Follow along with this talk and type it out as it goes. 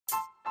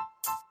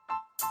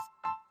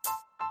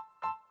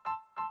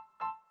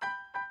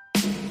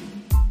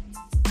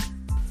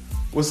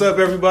What's up,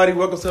 everybody?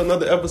 Welcome to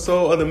another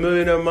episode of the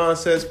Millionaire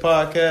Mindsets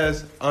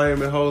Podcast. I am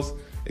your host,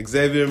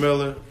 Xavier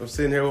Miller. I'm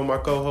sitting here with my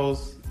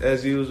co-host,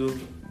 as usual,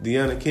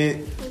 Deanna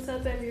Kent. What's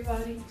up,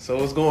 everybody? So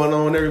what's going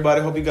on,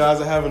 everybody? Hope you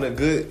guys are having a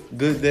good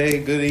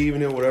day, good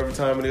evening, whatever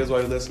time it is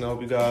while you're listening. I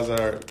hope you guys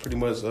are pretty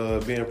much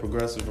being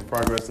progressive and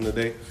progressing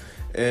today.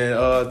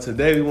 And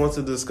today we want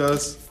to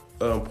discuss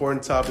an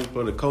important topic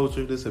for the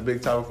culture. This is a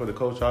big topic for the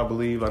culture, I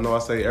believe. I know I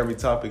say every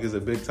topic is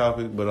a big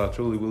topic, but I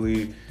truly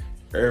believe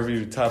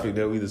every topic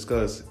that we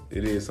discuss,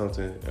 it is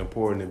something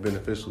important and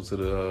beneficial to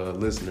the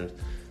listeners.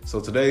 So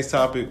today's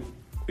topic,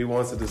 we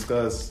want to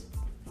discuss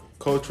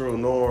cultural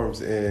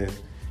norms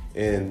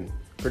and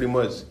pretty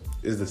much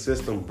is the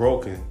system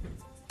broken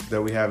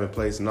that we have in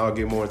place. And I'll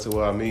get more into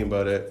what I mean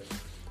by that.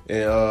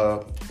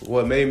 And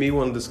what made me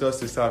want to discuss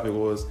this topic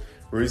was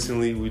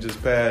recently we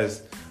just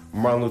passed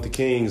Martin Luther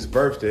King's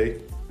birthday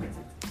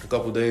a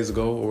couple days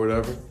ago or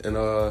whatever. And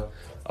I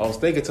was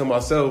thinking to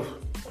myself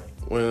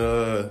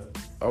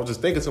I'm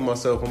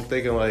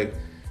thinking like,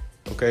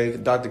 okay,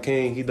 Dr.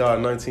 King, he died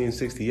in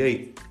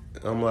 1968.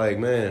 I'm like,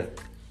 man,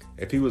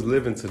 if he was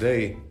living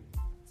today,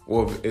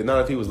 or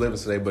not if he was living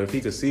today, but if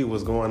he could see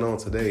what's going on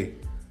today,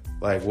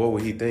 like, what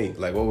would he think?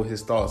 Like, what would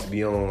his thoughts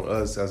be on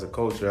us as a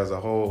culture, as a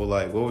whole?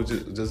 Like, what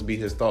would just be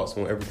his thoughts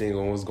on everything,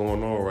 on what's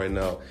going on right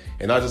now?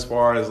 And not just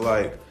far as,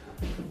 like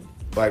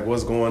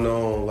what's going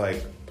on,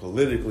 like,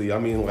 politically. I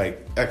mean,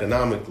 like,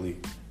 economically.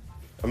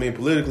 I mean,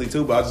 politically,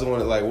 too, but I just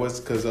wanted, like,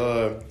 because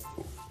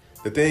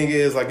the thing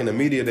is, like, in the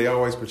media, they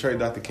always portray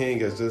Dr.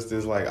 King as just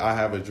this, like, I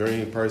have a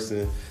dream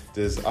person.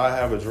 I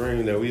have a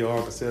dream that we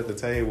all can sit at the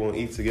table and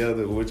eat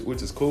together,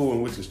 which is cool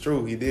and which is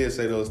true. He did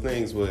say those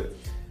things, but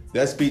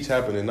that speech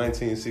happened in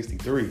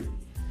 1963.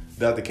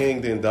 Dr. King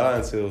didn't die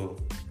until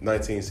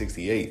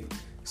 1968.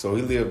 So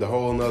he lived a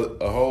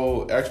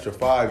whole extra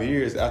 5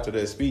 years after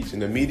that speech. In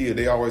the media,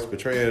 they always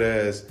portray it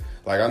as,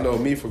 like, I know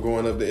me for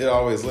growing up, it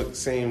always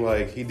seemed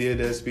like he did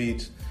that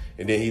speech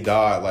and then he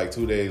died like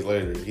 2 days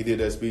later. He did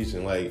that speech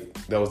and, like,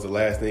 that was the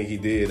last thing he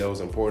did that was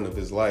important of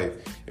his life.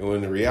 And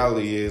when the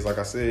reality is, like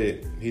I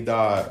said, he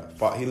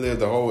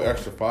lived a whole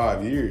extra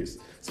 5 years.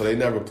 So they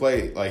never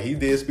played. Like, he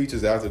did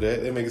speeches after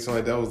that. They make it sound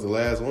like that was the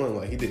last one.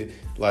 Like, he did,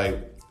 like,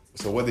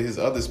 so what did his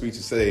other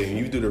speeches say? And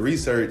you do the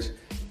research,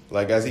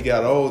 like, as he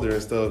got older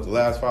and stuff, the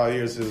last 5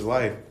 years of his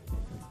life,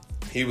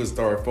 he would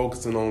start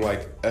focusing on,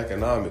 like,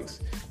 economics.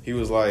 He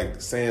was,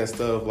 like, saying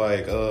stuff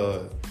like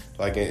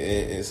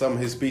in some of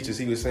his speeches,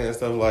 he was saying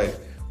stuff like,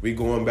 we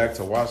going back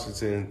to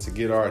Washington to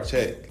get our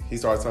check. He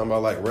started talking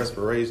about, like,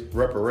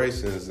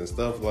 reparations and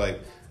stuff, like,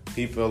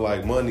 he felt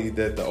like money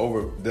that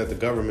the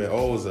government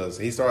owes us.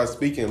 He started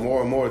speaking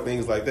more and more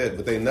things like that,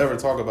 but they never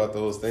talk about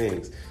those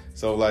things.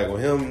 So, like,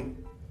 with him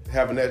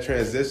having that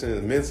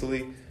transition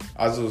mentally,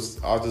 I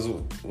just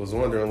was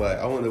wondering, like,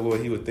 I wonder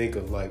what he would think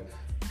of, like,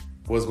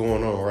 what's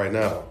going on right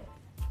now.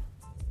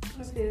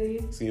 I feel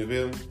you. See you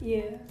feel me?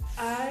 Yeah.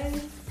 I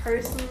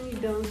personally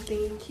don't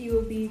think he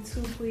would be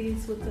too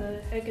pleased with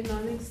the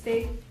economic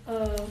state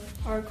of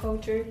our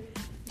culture,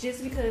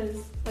 just because,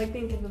 like,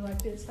 think of it like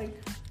this. Like,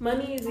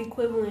 money is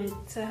equivalent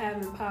to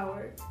having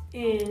power,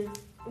 and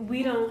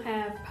we don't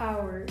have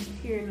power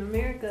here in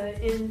America,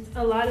 and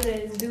a lot of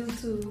that is due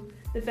to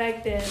the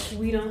fact that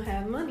we don't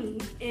have money,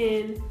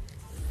 and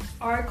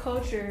our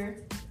culture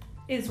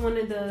is one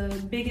of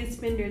the biggest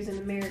spenders in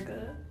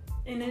America.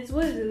 And it's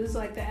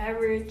like the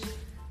average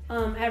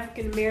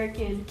African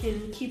American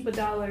can keep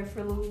 $1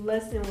 for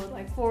less than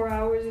 4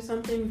 hours or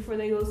something before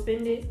they go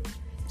spend it.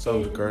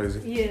 Something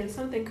crazy. Yeah,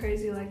 something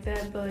crazy like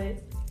that.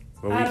 But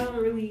I don't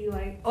really,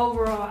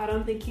 overall, I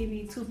don't think he'd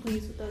be too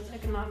pleased with us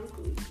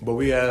economically. But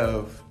we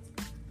have,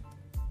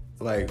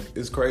 like,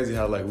 it's crazy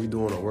how, like, we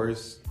doing the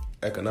worst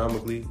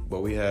economically,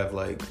 but we have,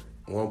 like,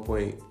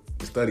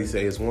 studies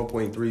say it's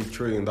 $1.3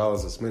 trillion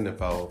of spending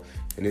power.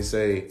 And they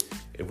say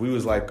if we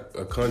was like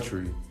a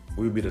country,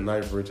 we would be the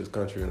 9th richest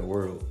country in the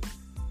world.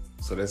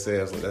 So that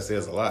says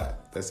a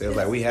lot. That says,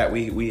 like, we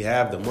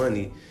have the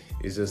money.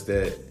 It's just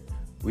that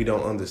we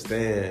don't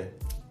understand.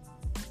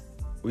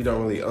 We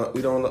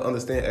don't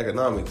understand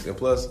economics. And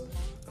plus,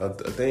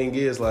 the thing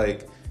is,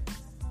 like,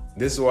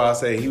 this is why I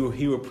say he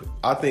would.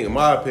 I think, in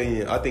my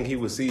opinion, I think he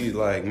would see,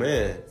 like,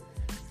 man,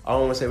 I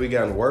don't want to say we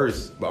gotten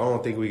worse, but I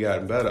don't think we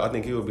gotten better. I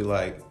think he would be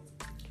like,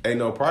 ain't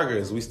no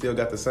progress. We still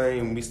got the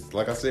same,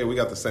 like I said, we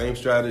got the same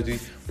strategy.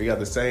 We got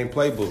the same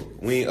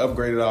playbook. We ain't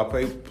upgraded our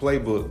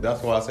playbook.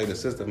 That's why I say the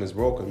system is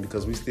broken,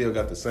 because we still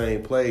got the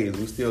same plays.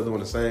 We still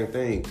doing the same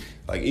thing.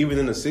 Like, even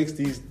in the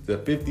 60s, the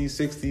 50s,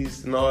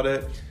 60s and all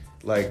that,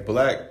 like,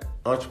 black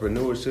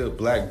entrepreneurship,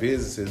 black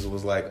businesses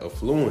was, like,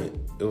 affluent.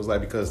 It was, like,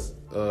 because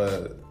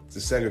the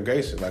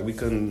segregation. Like, we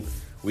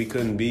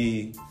couldn't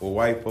be with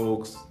white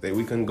folks.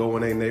 We couldn't go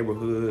in their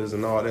neighborhoods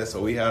and all that.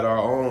 So we had our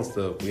own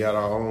stuff. We had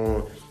our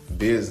own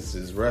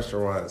businesses,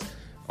 restaurants,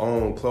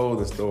 own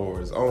clothing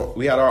stores.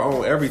 We had our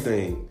own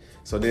everything.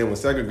 So then when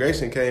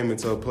segregation came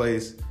into a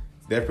place,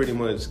 that pretty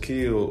much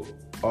killed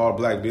all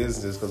black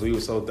businesses because we were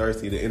so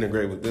thirsty to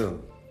integrate with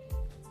them.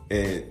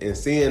 And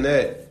seeing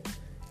that,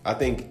 I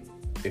think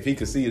if he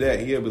could see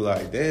that, he'll be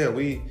like, damn,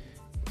 we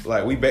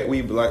like we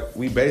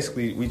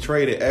basically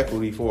traded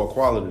equity for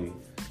equality,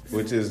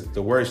 which is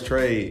the worst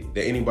trade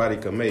that anybody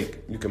can make.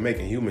 You can make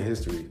in human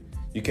history.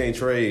 You can't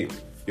trade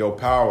your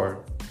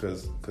power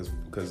because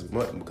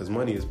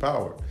money is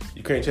power.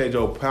 You can't trade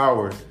your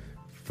power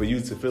for you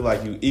to feel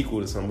like you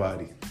equal to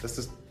somebody.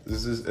 It's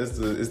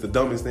the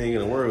dumbest thing in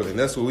the world, and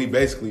that's what we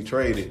basically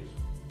traded,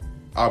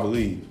 I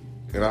believe.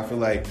 And I feel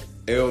like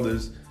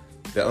elders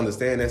that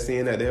understand that,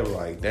 seeing that, they were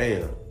like,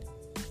 damn,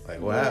 like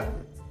what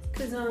happened?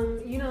 Because a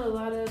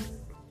lot of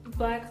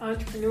Black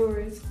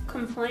entrepreneurs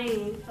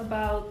complain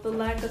about the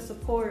lack of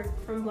support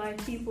from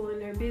Black people in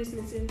their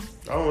businesses.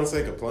 I don't want to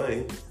say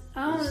complain.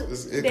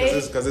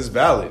 Because it's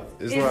valid.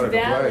 It's not a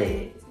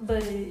complaint.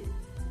 But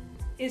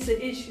it's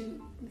an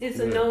issue. It's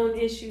a known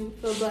issue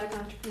for Black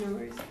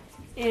entrepreneurs.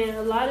 And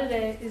a lot of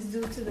that is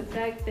due to the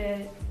fact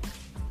that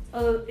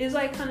it's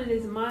like kind of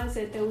this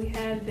mindset that we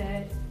have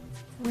that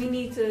we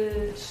need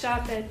to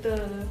shop at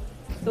the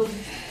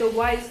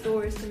white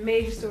stores, the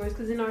major stores,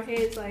 because in our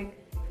heads, like,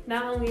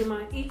 not only am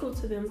I equal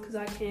to them because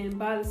I can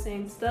buy the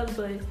same stuff,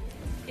 but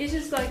it's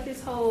just like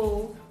this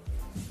whole,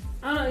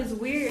 I don't know, it's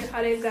weird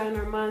how they've gotten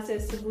our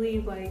mindsets to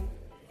believe, like,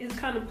 it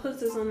kind of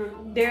puts us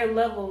on their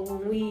level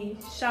when we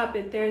shop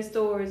at their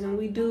stores and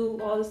we do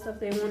all the stuff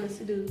they want us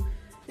to do,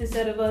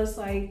 instead of us,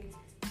 like,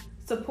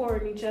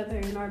 supporting each other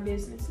in our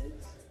businesses.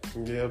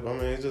 Yeah, I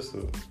mean,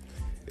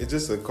 it's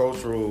just a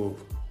cultural,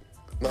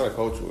 not a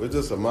cultural, it's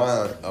just a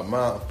mind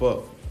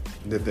fuck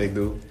that they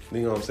do.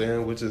 You know what I'm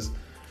saying? Which is,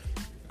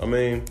 I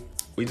mean,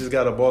 we just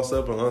gotta boss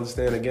up and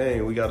understand the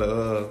game. We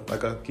gotta,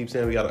 like I keep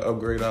saying, we gotta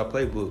upgrade our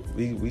playbook.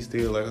 We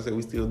still, like I said,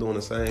 we still doing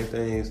the same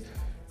things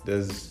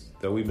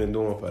that we've been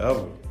doing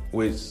forever.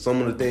 Which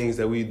some of the things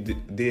that we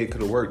did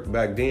could have worked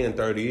back then,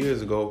 30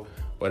 years ago,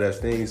 but as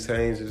things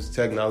change, as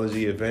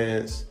technology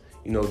advance,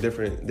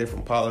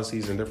 different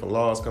policies and different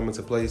laws come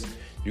into place,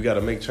 you got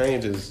to make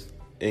changes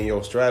in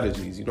your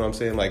strategies. You know what I'm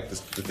saying? Like the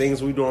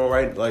things we doing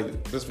right,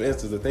 like just for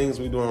instance, the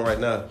things we doing right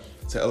now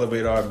to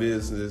elevate our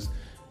business,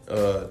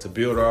 to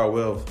build our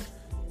wealth.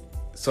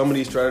 Some of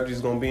these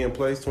strategies going to be in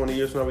place 20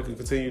 years from now we can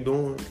continue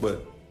doing,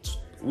 but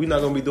we're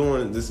not going to be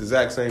doing this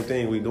exact same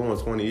thing we doing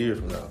 20 years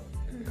from now.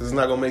 Because it's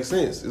not going to make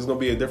sense. It's going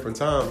to be a different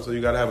time, so you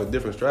got to have a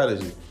different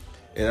strategy.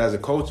 And as a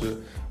culture,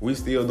 we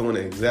still doing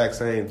the exact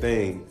same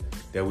thing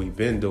that we've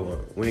been doing.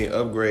 We ain't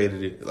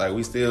upgraded it. Like,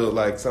 we still,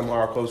 like, some of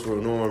our cultural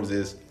norms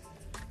is,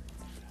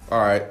 all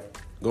right,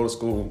 go to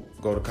school,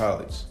 go to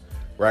college.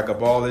 Rack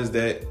up all this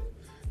debt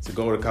to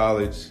go to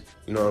college,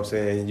 you know what I'm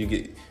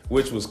saying?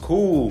 Which was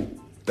cool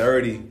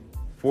 30,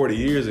 40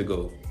 years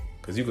ago,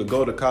 because you could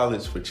go to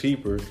college for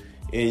cheaper,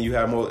 and you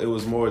have it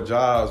was more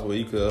jobs where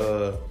you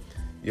could,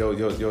 your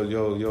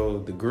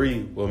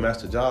degree will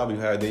match the job you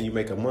had, then you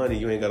make money,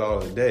 you ain't got all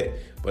the debt.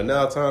 But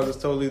now times is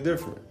totally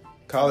different.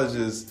 College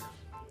is,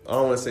 I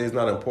don't want to say it's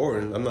not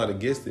important, I'm not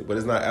against it, but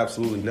it's not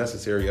absolutely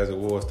necessary as it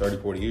was 30,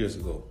 40 years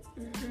ago.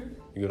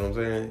 Mm-hmm. You know what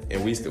I'm saying?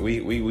 And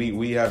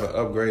we haven't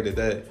upgraded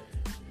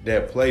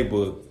that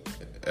playbook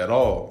at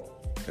all.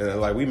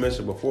 And like we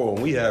mentioned before,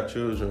 when we have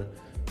children,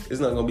 it's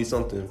not gonna be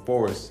something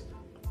forced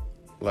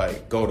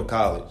like go to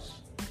college.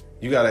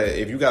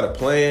 If you got a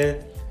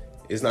plan,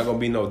 it's not gonna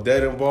be no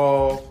debt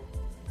involved,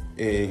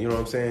 and you know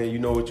what I'm saying, you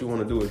know what you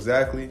want to do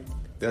exactly,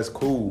 that's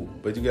cool.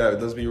 But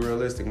let's be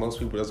realistic. Most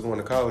people that's going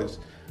to college,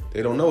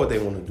 they don't know what they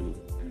want to do.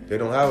 They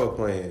don't have a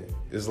plan.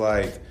 It's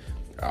like,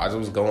 I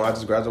just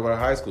graduated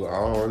high school. I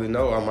don't really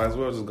know. I might as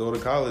well just go to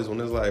college, when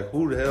it's like,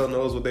 who the hell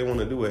knows what they want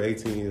to do at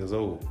 18 years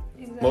old?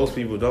 Exactly. Most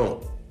people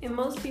don't. And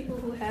most people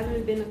who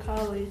haven't been to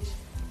college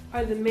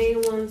are the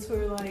main ones who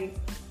are like,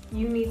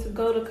 you need to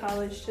go to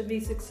college to be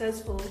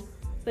successful.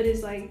 But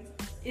it's like,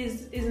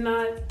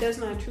 that's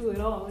not true at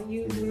all.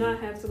 You do not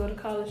have to go to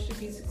college to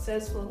be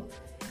successful.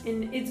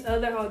 And it's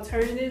other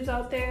alternatives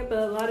out there, but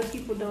a lot of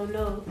people don't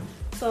know.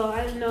 So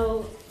I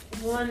know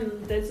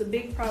one that's a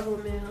big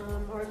problem in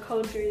our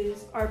culture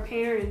is our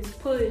parents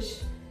push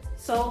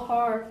so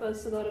hard for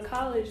us to go to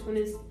college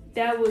when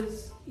that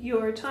was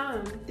your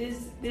time.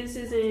 This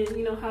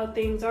isn't, how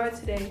things are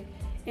today.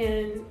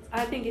 And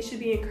I think it should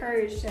be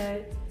encouraged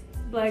that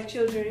Black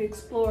children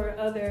explore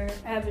other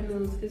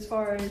avenues as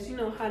far as,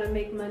 how to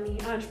make money,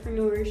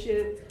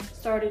 entrepreneurship,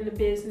 starting a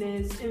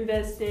business,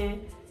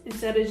 investing,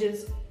 instead of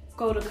just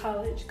go to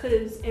college.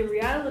 Because in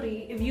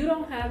reality, if you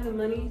don't have the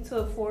money to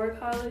afford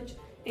college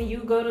and you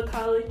go to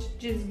college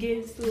just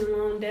getting student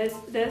loan,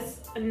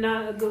 that's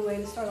not a good way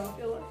to start off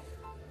your life.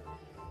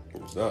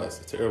 It's not. It's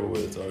a terrible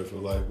way to start off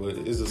your life, but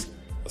it's just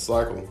a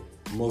cycle.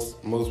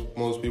 Most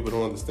people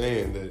don't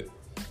understand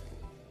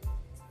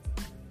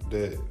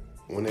that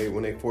when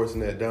they forcing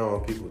that down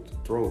on people's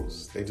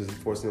throats, they just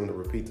forcing them to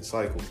repeat the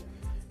cycle,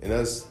 and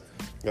that's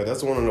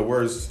one of the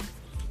worst.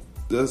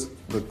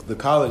 The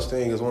college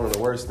thing is one of the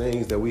worst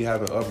things that we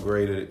haven't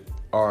upgraded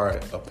our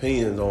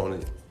opinions on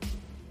it,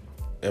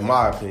 in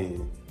my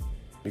opinion,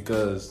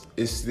 because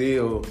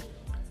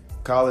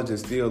college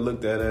is still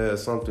looked at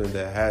as something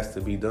that has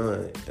to be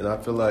done, and I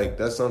feel like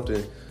that's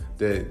something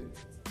that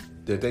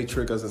they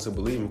trick us into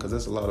believing, because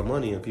there's a lot of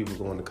money in people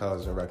going to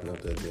college and racking up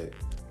that debt.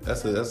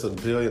 That's a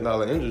 $1 billion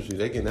industry.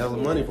 They getting hella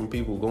money from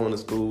people going to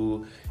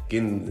school,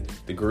 getting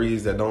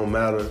degrees that don't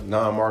matter,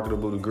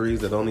 non-marketable degrees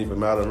that don't even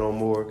matter no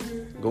more.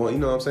 Going, you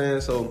know what I'm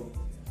saying? So,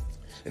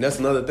 and that's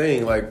another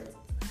thing. Like,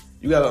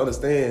 you got to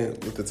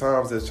understand with the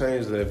times that's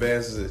changed, the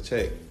advances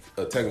in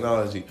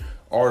technology,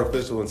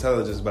 artificial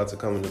intelligence about to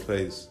come into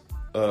place.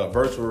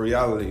 Virtual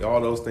reality, all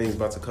those things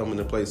about to come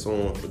into place.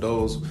 So for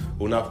those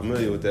who are not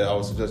familiar with that, I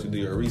would suggest you do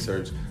your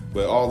research.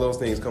 But all those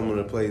things come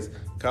into place.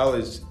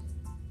 College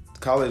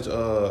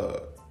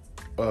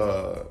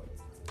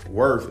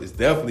worth is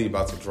definitely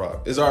about to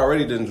drop. It's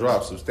already done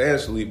drop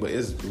substantially, but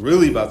it's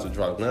really about to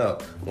drop now.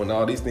 When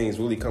all these things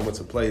really come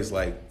into place,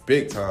 like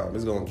big time,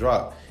 it's gonna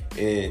drop.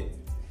 And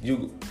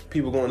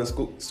people going to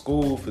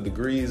school for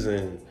degrees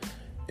and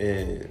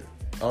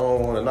I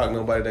don't want to knock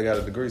nobody that got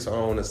a degree, so I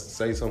don't want to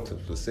say something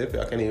specific.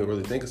 I can't even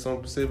really think of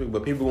something specific,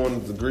 but people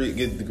want to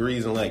get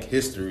degrees in like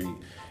history,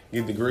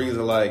 get degrees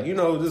in like,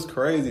 just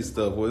crazy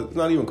stuff. Well, it's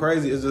not even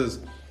crazy. It's just,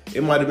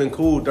 it might have been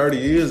cool 30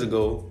 years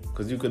ago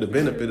because you could have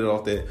benefited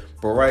off that.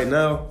 But right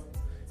now,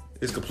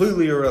 it's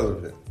completely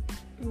irrelevant.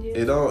 Yeah.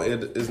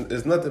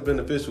 It's nothing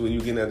beneficial when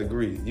you get that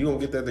degree. You gonna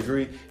get that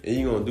degree and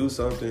you gonna do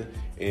something and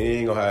it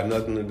ain't gonna have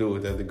nothing to do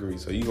with that degree.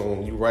 So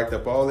you racked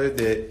up all that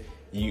debt.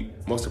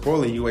 Most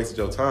importantly, you wasted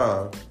your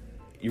time.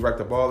 You racked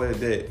up all that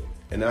debt,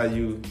 and now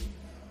you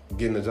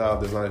getting a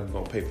job that's not even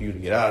gonna pay for you to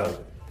get out of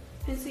it.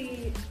 And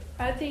see,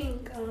 I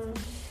think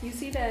you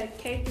see that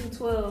K through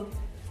 12,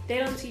 they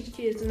don't teach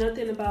kids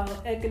nothing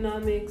about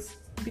economics,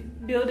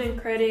 building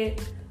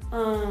credit,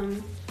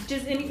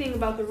 just anything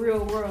about the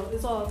real world.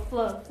 It's all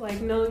fluff.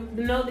 Like know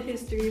the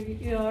history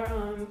of your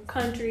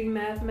country,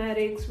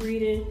 mathematics,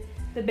 reading,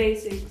 the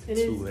basics. And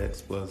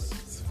 2x plus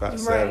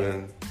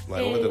 7.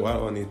 Like, why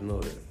do I need to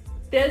know that?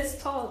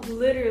 That's taught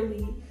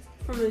literally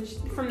from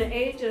the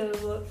age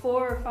of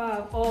 4 or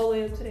 5 all the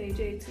way up to the age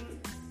 18.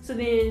 So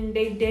then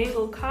they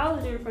dangle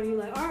college in front of you,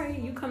 like, all right,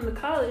 you come to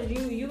college,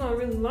 you gonna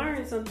really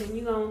learn something.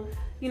 You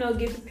gonna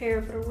get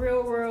prepared for the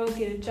real world,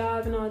 get a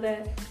job and all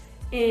that.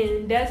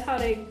 And that's how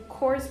they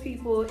coerce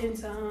people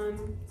into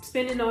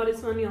spending all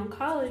this money on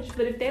college.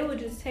 But if they would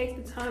just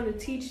take the time to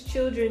teach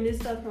children this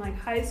stuff in like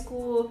high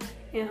school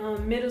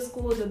and middle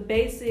school, the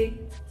basic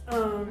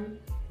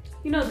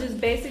just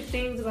basic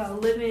things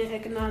about living,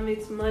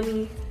 economics,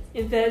 money,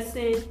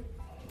 investing,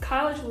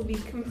 college will be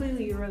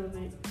completely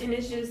irrelevant. And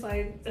it's just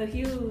like a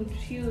huge,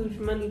 huge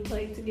money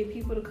play to get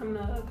people to come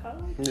to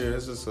college. Yeah,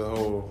 it's just a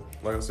whole,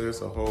 like I said,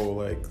 it's a whole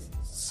like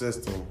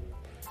system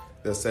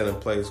that's set in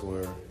place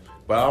where,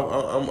 but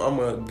I'm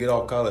going to get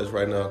off college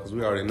right now because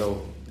we already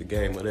know the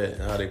game of that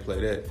and how they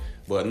play that.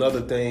 But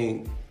another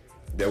thing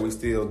that we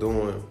still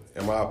doing,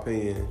 in my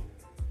opinion,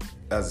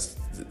 as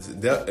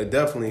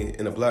definitely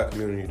in the black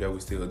community that we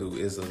still do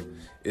is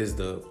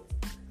the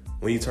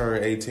when you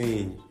turn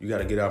 18, you got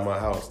to get out of my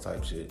house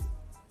type shit.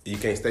 You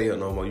can't stay here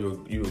no more.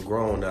 You're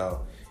grown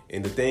now.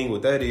 And the thing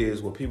with that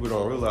is, what people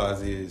don't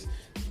realize is,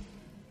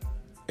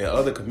 in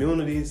other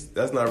communities,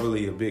 that's not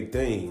really a big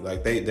thing.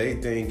 Like they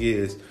thing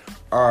is,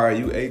 all right,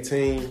 you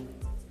 18.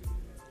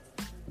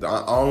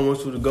 I don't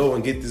want you to go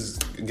and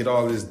get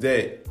all this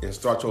debt and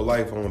start your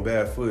life on a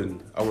bad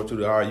footing. I want you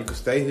to, all right, you can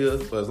stay here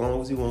for as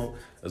long as you want,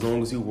 as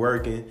long as you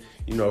working,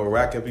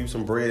 rack up you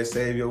some bread,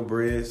 save your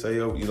bread,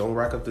 you don't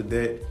rack up the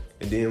debt.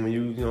 And then when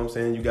you know what I'm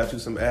saying, you got you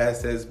some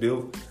assets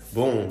built,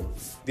 boom.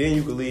 Then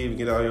you can leave and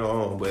get on your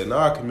own. But in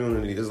our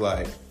community, it's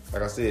like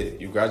I said,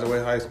 you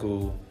graduate high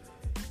school,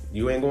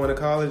 you ain't going to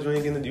college,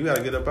 you got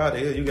to get up out of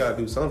here, you got to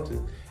do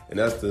something. And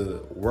that's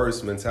the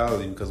worst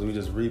mentality because we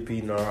just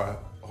repeating our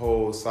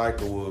whole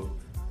cycle of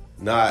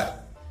not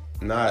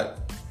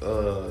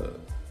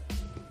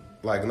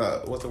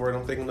what's the word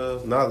I'm thinking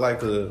of? Not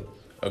like a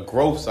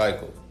growth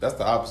cycle. That's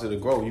the opposite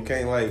of growth. You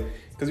can't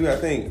because you got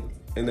to think,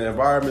 in the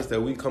environments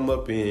that we come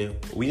up in,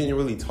 we didn't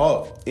really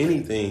taught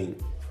anything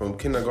from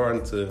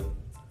kindergarten to,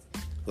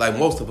 like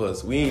most of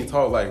us, we ain't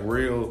taught like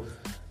real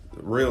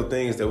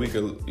things that we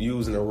could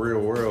use in the real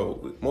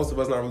world. Most of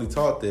us not really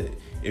taught that.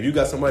 If you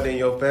got somebody in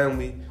your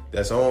family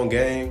that's on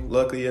game,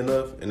 luckily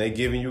enough, and they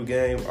giving you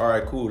game, all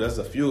right, cool, that's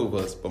a few of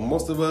us. But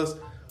most of us,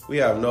 we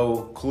have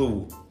no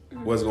clue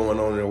what's going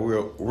on in the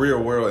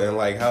real world and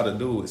like how to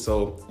do it.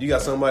 So you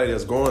got somebody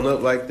that's growing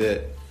up like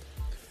that,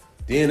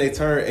 then they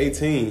turn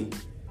 18,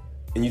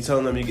 and you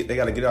telling them they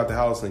got to get out the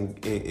house and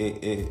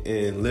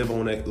live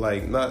on it,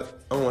 like, not,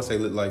 I don't want to say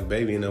live like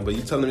baby in them, but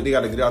you telling them they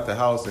got to get out the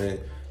house and,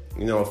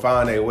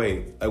 find their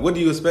way. Like, what do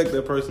you expect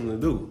that person to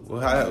do?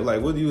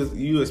 Well, what do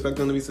you expect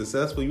them to be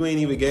successful? You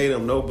ain't even gave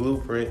them no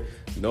blueprint,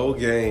 no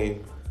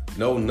game,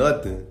 no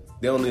nothing.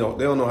 They don't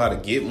know how to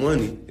get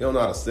money. They don't know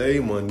how to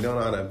save money. They don't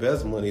know how to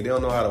invest money. They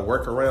don't know how to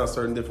work around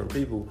certain different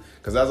people.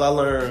 Because as I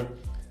learned,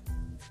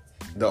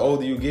 the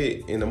older you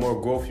get and the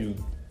more growth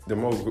the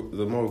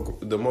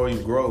more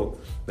you grow,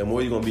 the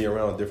more you're gonna be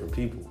around different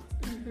people.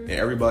 Mm-hmm. And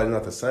everybody's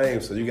not the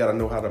same, so you gotta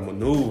know how to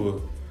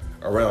maneuver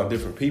around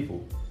different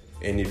people.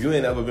 And if you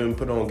ain't ever been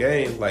put on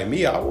game, like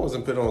me, I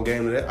wasn't put on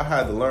game. I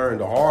had to learn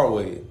the hard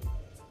way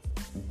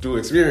through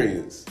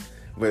experience.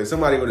 But if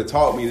somebody would have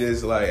taught me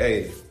this, like,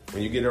 hey,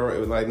 when you get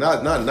around, like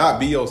not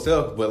be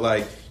yourself, but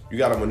like you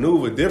got to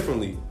maneuver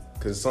differently.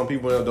 Because some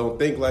people don't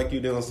think like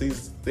you, they don't see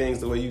things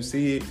the way you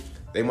see it.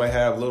 They might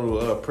have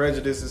little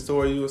prejudices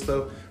toward you and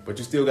stuff, but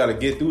you still got to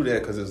get through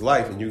that because it's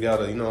life, and you got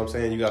to, you know what I'm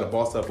saying, you got to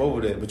boss up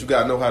over that. But you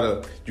got to know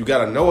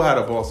how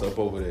to boss up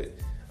over that.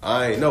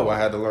 I ain't know. I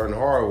had to learn the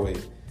hard way.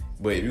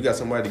 But if you got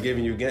somebody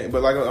giving you game,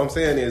 but like I'm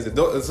saying is,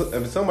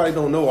 if somebody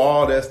don't know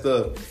all that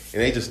stuff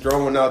and they just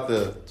throwing out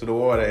to the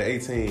water at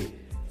 18,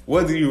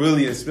 what do you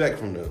really expect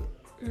from them?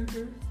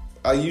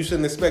 Mm-hmm. You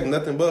shouldn't expect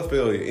nothing but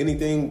failure.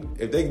 Anything,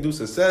 if they do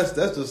success,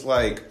 that's just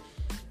like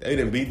they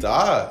didn't beat the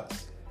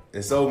odds.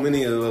 And so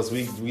many of us,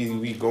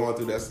 we going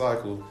through that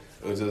cycle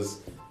of just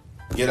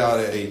get out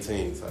at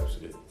 18 type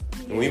shit.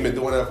 Yeah. And we've been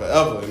doing that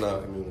forever in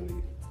our community.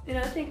 And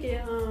I think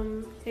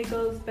it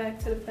goes back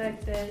to the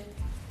fact that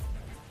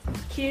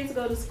kids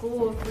go to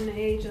school from the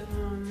age of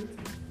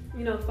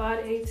 5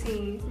 to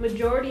 18.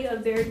 Majority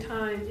of their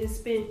time is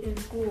spent in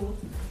school.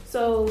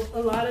 So a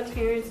lot of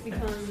parents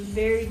become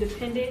very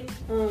dependent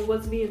on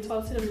what's being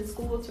taught to them in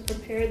school to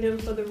prepare them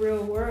for the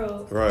real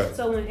world. Right.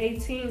 So when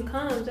 18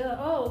 comes, they're like,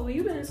 oh, well,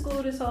 you've been in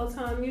school this whole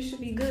time. You should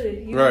be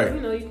good. You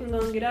can go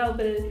and get out.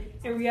 But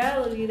in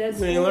reality, that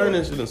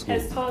school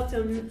has taught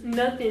them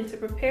nothing to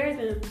prepare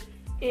them.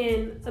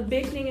 And a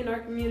big thing in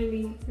our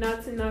community,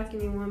 not to knock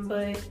anyone,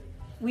 but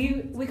we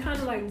kind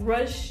of like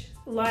rush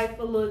life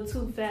a little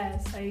too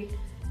fast. Like,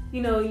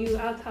 you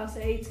out the house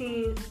at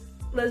 18.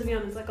 Let's be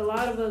honest, like a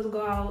lot of us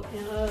go out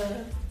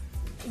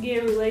and get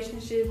in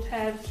relationships,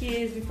 have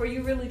kids before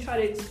you really try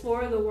to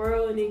explore the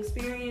world and the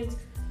experience.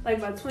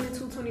 Like by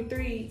 22,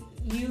 23,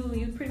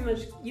 you pretty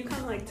much, you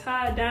kind of like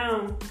tied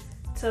down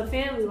to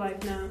family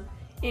life now.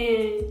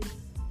 And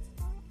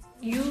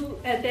you,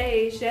 at that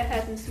age, that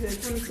happens to you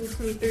at 22,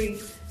 23.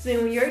 So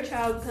then when your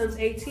child becomes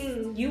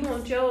 18, you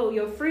want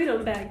your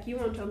freedom back. You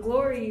want your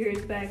glory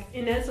years back.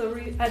 And that's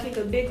I think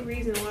a big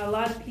reason why a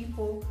lot of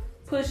people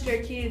push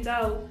their kids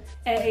out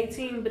at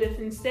 18. But if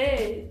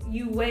instead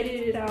you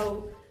waited it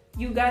out,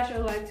 you got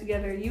your life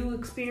together, you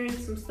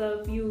experienced some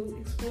stuff, you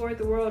explored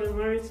the world and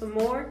learned some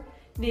more,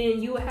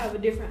 then you would have a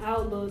different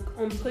outlook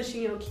on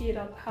pushing your kid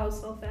out the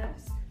house so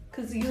fast.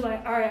 Because you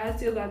like, all right, I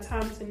still got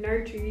time to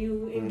nurture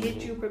you and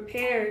get you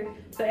prepared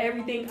for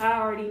everything I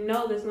already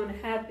know that's going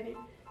to happen.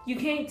 You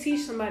can't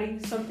teach somebody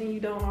something you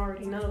don't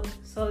already know.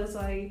 So it's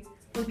like,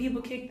 when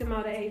people kick them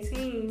out at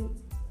 18,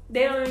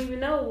 they don't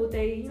even know what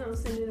they,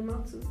 sending them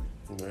out to.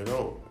 They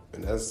don't.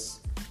 And that's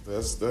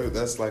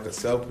like a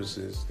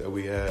selfishness that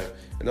we have.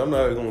 And I'm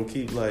not going to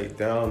keep like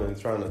down and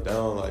trying to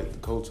down like the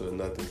culture or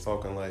nothing,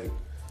 talking like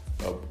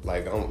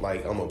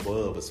I'm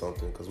above or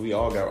something. Because we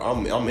all got,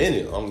 I'm in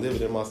it. I'm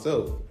living it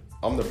myself.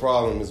 I'm the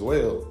problem as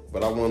well,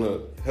 but I want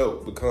to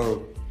help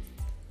become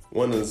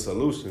one of the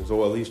solutions,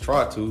 or at least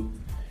try to.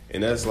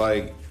 And that's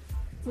like,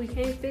 we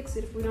can't fix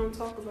it if we don't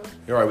talk about it.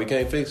 You're right, we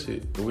can't fix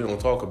it if we don't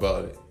talk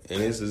about it.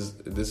 And this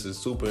is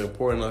super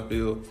important, I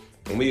feel.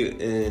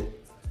 And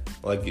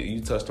like you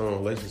touched on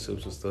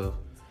relationships and stuff,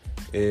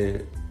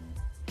 and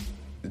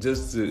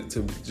just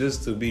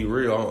to be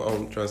real,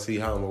 I'm trying to see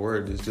how I'm gonna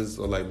word this. Just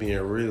like being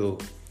real,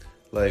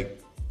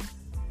 like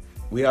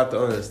we have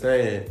to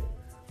understand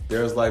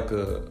there's like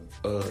a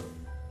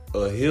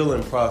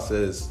healing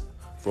process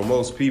for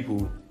most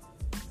people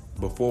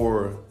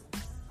before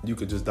you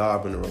could just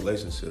dive in a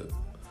relationship.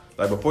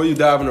 Like before you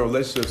dive in a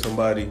relationship with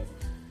somebody,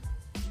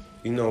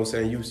 you know what I'm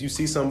saying, you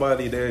see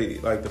somebody, they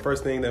like the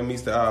first thing that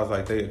meets the eyes,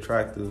 like they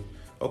attractive.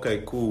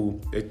 Okay,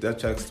 cool, that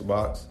checks the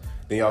box.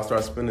 Then y'all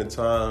start spending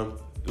time.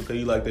 Okay,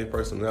 you like their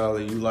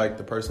personality, you like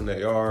the person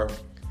they are.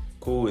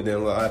 Cool, and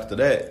then after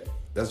that,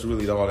 that's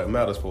really all that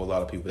matters for a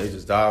lot of people. They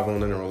just dive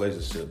on in a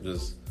relationship,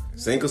 just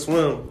sink or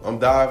swim. I'm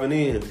diving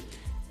in.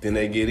 Then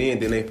they get in,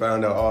 then they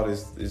find out all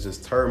this is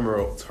just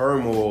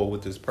turmoil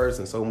with this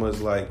person. So much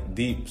like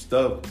deep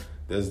stuff.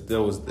 It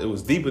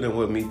was deeper than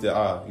what meets the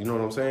eye. You know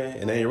what I'm saying?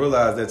 And they didn't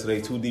realize that till they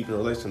too deep in a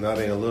relationship. Now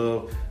they in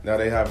love. Now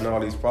they having all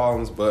these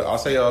problems. But I'll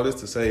say all this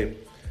to say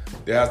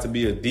there has to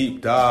be a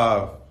deep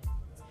dive.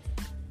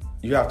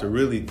 You have to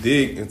really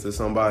dig into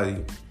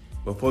somebody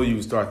before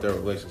you start their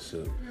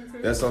relationship.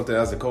 Mm-hmm. That's something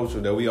as a culture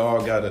that we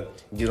all gotta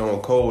get on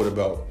code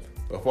about.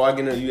 Before I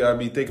get in, you gotta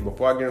be thinking,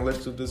 before I get in a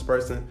relationship with this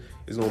person,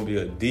 it's gonna be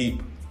a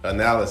deep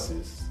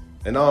analysis.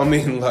 And I don't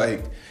mean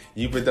like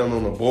you put them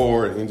on the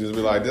board and just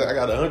be like, I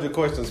got 100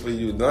 questions for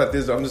you. Not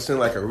this, I'm just saying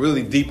like a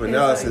really deep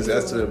analysis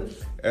as to,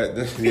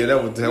 yeah,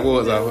 that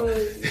was.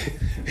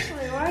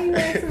 Like, why are you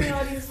asking me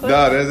all these questions?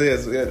 No,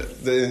 that's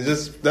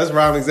it. That's a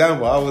prime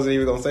example. I wasn't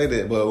even gonna say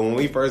that, but when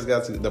we first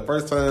got to not the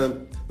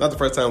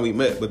first time we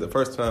met, but the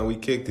first time we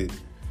kicked it,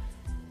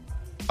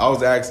 I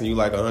was asking you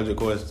like 100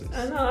 questions.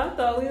 I know. I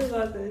thought we was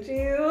about to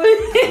chill.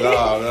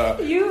 No.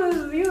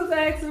 You was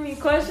asking me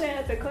question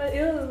after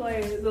question. It was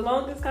like the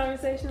longest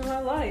conversation of my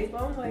life.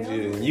 I'm like,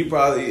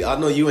 yeah. I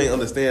know you ain't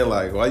understand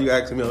like why you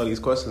asking me all these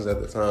questions at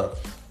the time,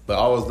 but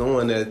I was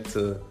doing that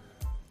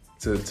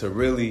to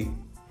really.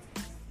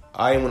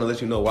 I didn't want to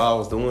let you know why I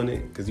was doing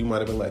it because you might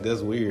have been like,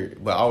 that's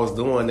weird. But I was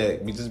doing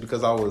that just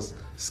because I was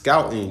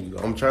scouting you.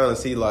 I'm trying to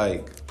see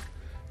like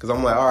Cause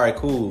I'm like, all right,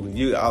 cool.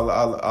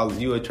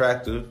 You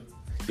attractive.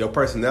 Your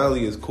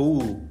personality is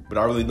cool, but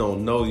I really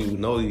don't know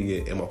you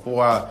yet. And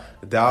before I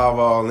dive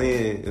all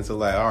in into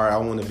like, all right, I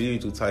want to be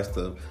with you type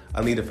stuff,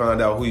 I need to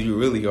find out who you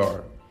really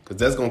are. Cause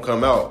that's gonna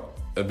come out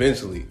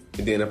eventually.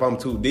 And then if I'm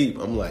too deep,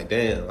 I'm like,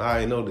 damn, I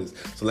already know this.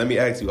 So let me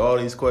ask you all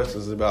these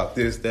questions about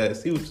this, that.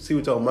 See what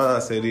your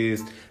mindset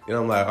is. And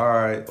I'm like, all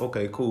right,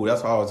 okay, cool.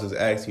 That's why I was just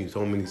asking you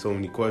so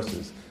many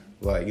questions.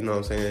 Like, you know what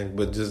I'm saying?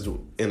 But just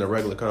in a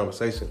regular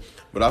conversation.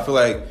 But I feel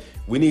like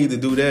we need to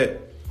do that.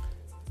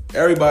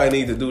 Everybody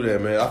needs to do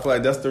that, man. I feel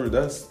like that's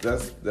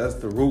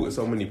the root of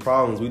so many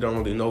problems. We don't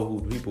really know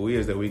who people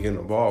is that we get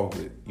involved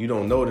with. You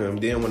don't know them.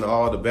 Then when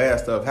all the bad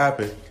stuff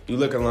happen, you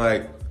looking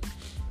like,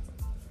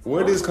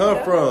 where this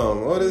come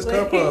from? Where this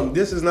come from?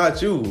 This is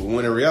not you.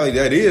 When in reality,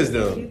 that is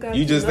them.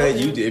 You just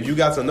think if you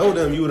got to know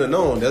them, you would have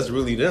known that's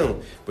really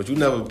them. But you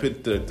never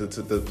put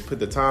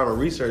the time and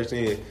research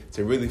in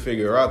to really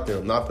figure out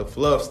them, not the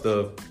fluff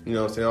stuff. You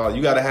know what I'm saying?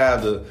 You got to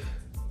have the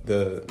I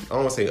don't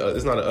want to say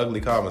it's not the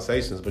ugly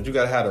conversations, but you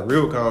got to have the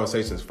real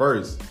conversations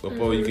first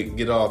before you can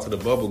get all to the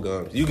bubble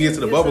gums. You can get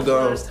to the bubble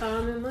gums.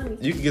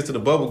 You can get to the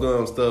bubble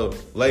gum stuff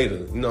later.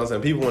 You know what I'm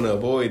saying? People want to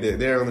avoid that.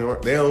 They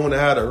don't want to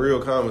have the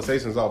real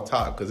conversations off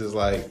top because it's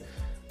like,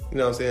 you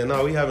know what I'm saying?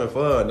 No, we having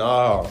fun.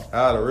 No,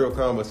 have the real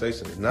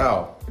conversations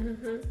now.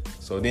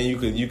 So then you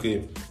could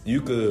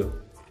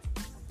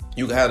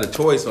have the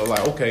choice of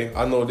like, okay,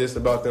 I know this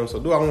about them. So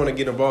do I want to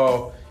get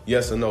involved?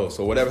 Yes or no.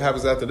 So whatever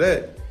happens after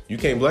that, you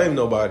can't blame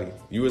nobody.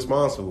 You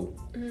responsible.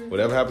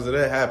 Whatever happens to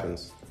that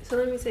happens. So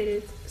let me say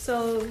this.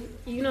 So,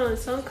 you know, in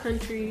some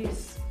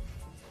countries,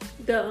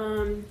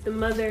 the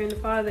mother and the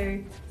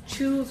father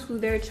choose who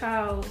their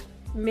child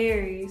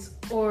marries,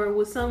 or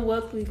with some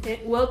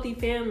wealthy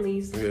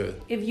families,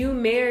 if you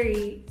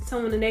marry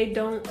someone and they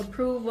don't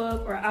approve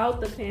of or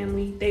out the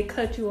family, they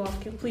cut you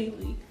off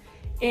completely.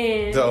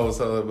 And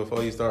so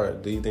before you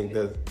start, do you think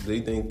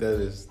that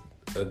is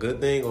a good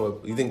thing,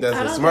 or you think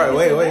that's a smart?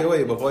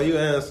 Wait. Before you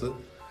answer,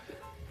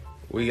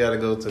 we gotta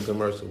go to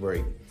commercial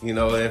break. You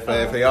know, if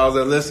y'all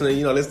are listening,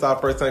 you know, this is our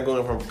first time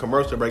going from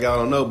commercial break. I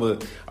don't know,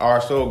 but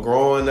our show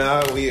growing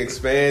now. We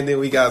expanding.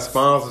 We got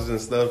sponsors and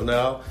stuff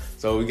now.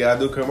 So we gotta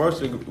do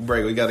commercial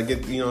break. We gotta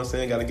get, you know what I'm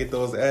saying, gotta get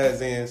those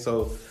ads in.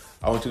 So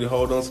I want you to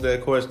hold on to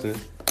that question,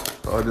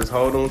 or just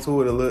hold on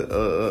to it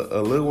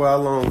a little while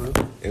longer,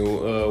 and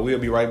we'll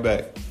be right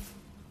back.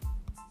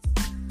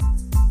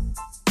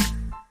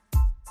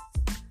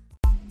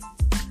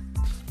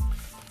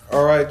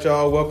 All right,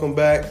 y'all, welcome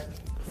back.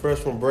 Fresh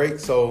from break.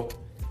 So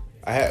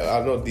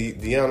I know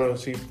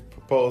Deanna, she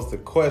proposed the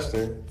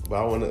question, but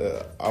I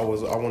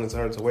wanted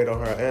her to wait on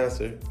her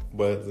answer.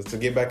 But to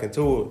get back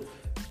into it,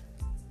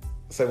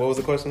 say, what was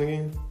the question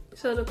again?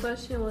 So the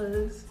question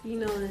was, you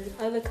know, in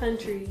other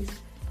countries,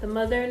 the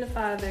mother and the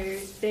father,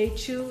 they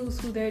choose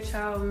who their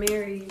child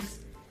marries.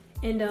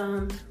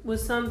 And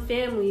with some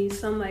families,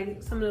 some of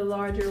the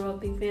larger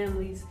wealthy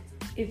families,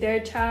 if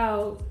their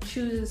child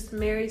chooses to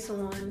marry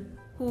someone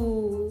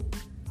who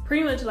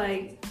pretty much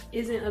like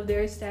isn't of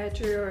their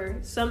stature or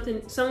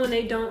someone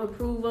they don't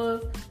approve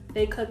of,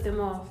 they cut them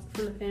off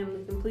from the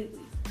family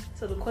completely.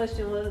 So the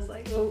question was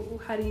like,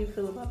 oh, how do you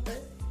feel about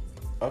that?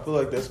 I feel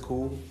like that's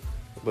cool,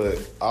 but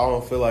I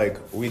don't feel like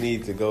we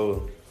need to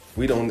go.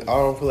 I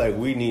don't feel like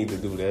we need to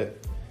do that,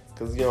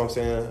 because you know what I'm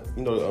saying.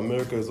 You know,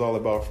 America is all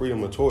about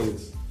freedom of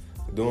choice,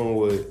 doing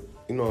what,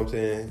 you know what I'm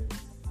saying,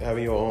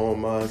 having your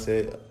own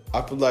mindset.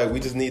 I feel like we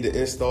just need to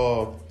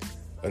install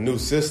a new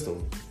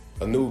system,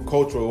 a new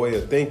cultural way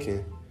of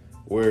thinking,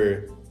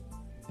 where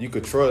you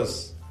could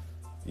trust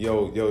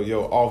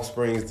your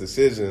offspring's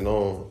decision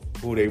on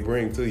who they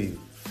bring to you.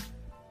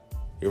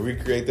 If we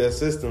create that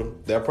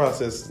system, that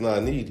process is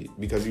not needed,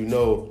 because you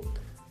know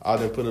I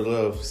done put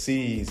enough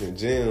seeds and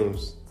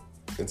gems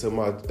into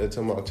my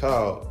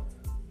child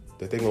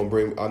that they gonna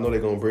bring. I know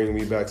they're gonna bring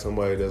me back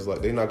somebody that's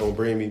like, they're not gonna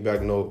bring me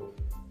back no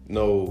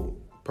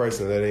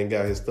person that ain't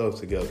got his stuff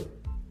together.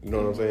 You know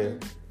what I'm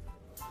saying?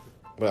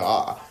 But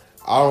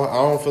I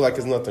don't feel like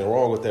there's nothing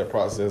wrong with that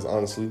process,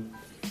 honestly.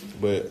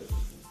 But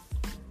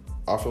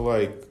I feel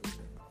like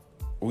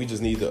we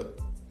just need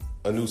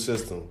a new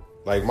system.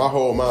 Like, my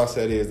whole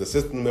mindset is the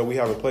system that we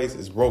have in place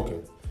is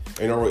broken.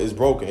 It's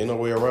broken. Ain't no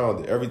way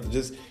around it.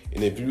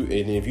 And if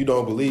you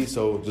don't believe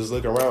so, just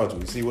look around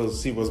you. See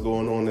what's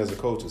going on as a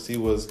culture. See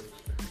what's.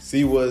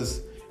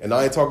 And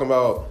I ain't talking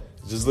about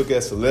just look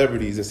at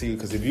celebrities and see,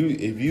 because if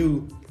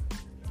you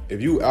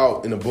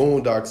out in a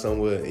boondock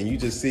somewhere and you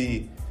just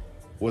see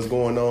what's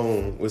going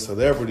on with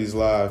celebrities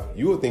live,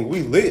 you would think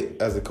we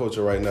lit as a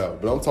culture right now.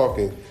 But I'm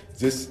talking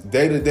just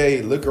day to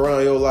day, look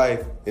around your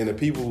life and the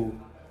people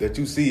that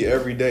you see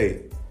every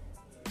day,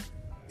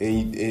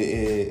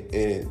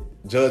 and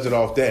judge it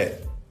off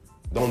that.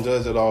 Don't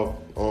judge it off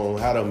on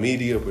how the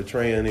media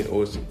portraying it,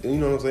 or, you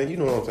know what I'm saying? You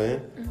know what I'm saying?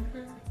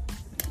 Mm-hmm.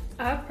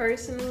 I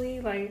personally,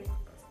 like,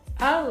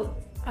 I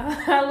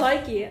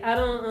like it. I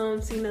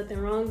don't see nothing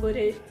wrong with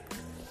it.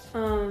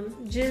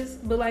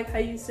 But like how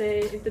you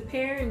said, if the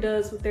parent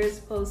does what they're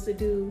supposed to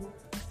do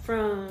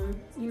from,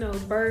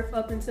 birth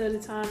up until the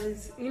time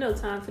it's,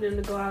 time for them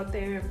to go out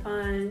there and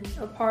find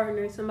a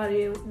partner,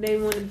 somebody they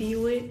want to be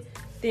with,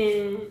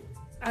 then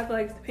I feel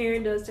like if the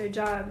parent does their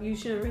job, you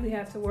shouldn't really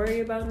have to worry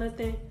about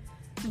nothing.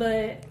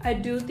 But I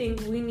do think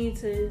we need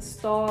to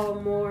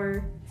install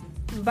more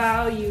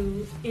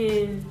value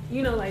in,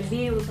 like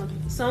being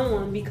with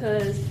someone,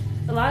 because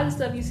a lot of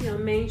stuff you see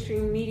on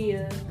mainstream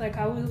media, like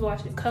I was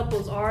watching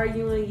couples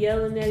arguing,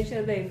 yelling at each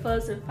other, they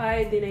fuss and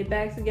fight, then they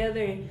back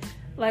together, and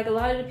like a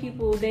lot of the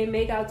people they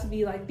make out to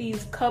be like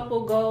these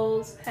couple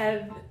goals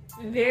have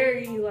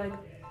very like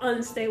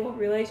unstable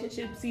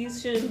relationships. These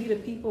shouldn't be the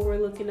people we're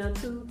looking up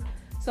to.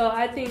 So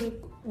I think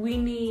we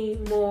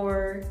need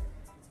more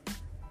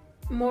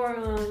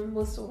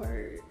what's the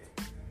word?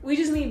 We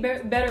just need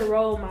better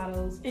role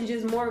models and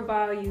just more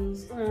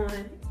values on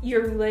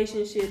your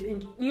relationship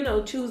and,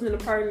 choosing a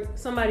partner,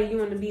 somebody you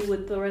want to be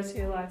with the rest of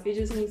your life. It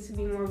just needs to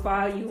be more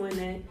value in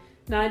that.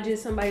 Not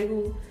just somebody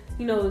who,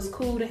 is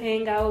cool to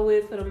hang out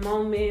with for the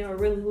moment or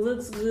really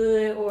looks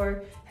good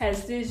or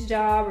has this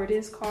job or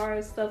this car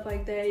and stuff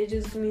like that. It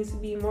just needs to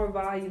be more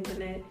value in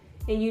that.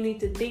 And you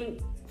need to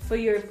think for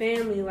your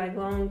family, like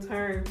long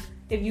term.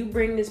 If you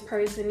bring this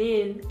person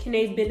in, can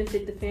they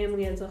benefit the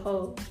family as a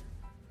whole?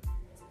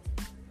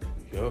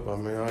 Yup, I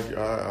mean,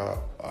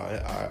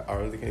 I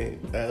really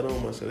can't add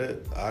on much of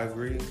that. I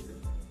agree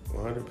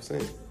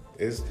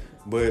 100%.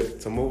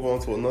 But to move on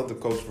to another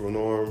cultural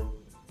norm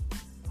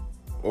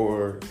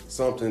or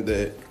something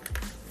that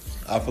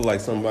I feel like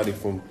somebody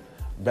from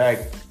an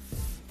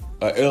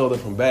elder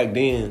from back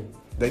then,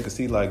 they could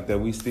see like that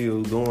we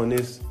still doing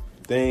this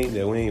thing,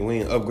 that we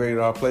ain't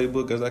upgraded our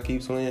playbook, as I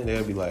keep saying.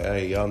 They'll be like,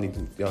 hey, y'all need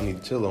to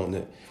chill on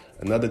that.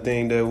 Another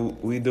thing that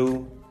we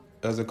do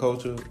as a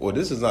culture, or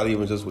this is not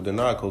even just within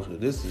our culture,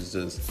 this is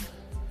just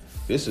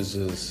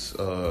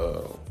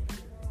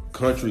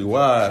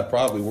countrywide,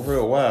 probably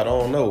worldwide, I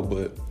don't know,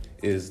 but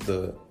is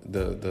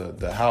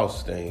the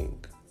house thing,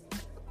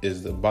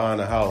 is the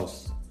buying a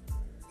house.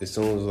 As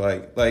soon as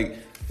like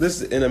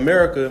listen, in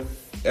America,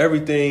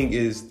 everything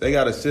is, they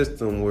got a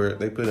system where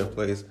they put in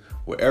place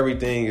where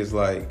everything is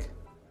like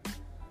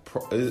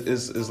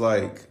it's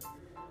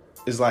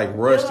like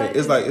rushed.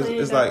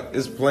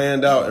 It's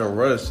planned out and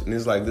rushed, and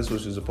it's like this is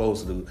what you're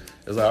supposed to do.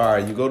 It's like, all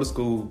right, you go to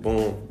school,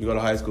 boom. You go to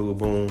high school,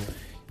 boom.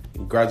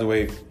 You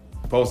graduate. You're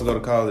supposed to go to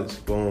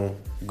college, boom.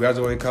 You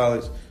graduate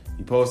college. You're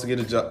supposed to get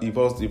a job. You're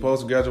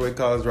supposed to graduate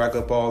college, rack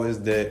up all this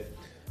debt,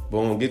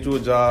 boom. Get you a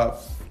job,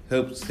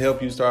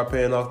 help you start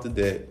paying off the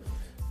debt.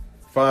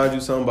 Find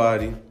you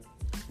somebody,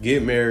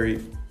 get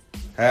married,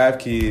 have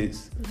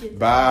kids,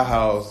 buy a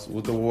house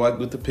with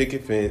the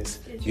picket fence,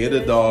 get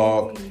a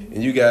dog,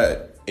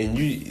 and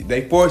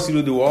they force you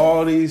to do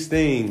all these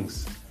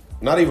things.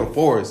 Not even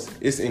force,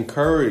 it's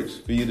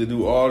encouraged for you to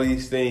do all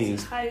these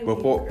things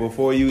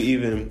before you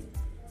even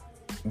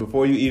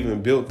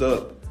built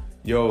up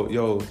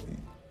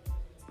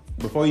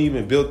before you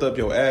even built up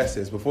your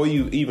assets, before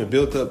you even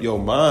built up your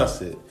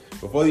mindset,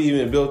 before you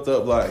even built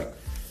up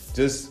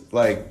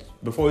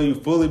before you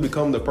fully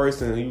become the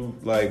person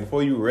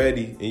before you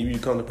ready and you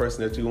become the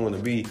person that you want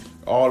to be,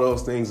 all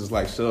those things is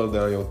like shoved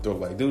down your throat.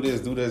 Like, do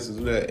this, do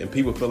that. And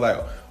people feel like,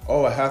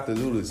 oh, I have to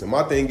do this. And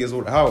my thing is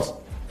with a house,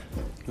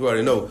 you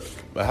already know,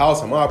 a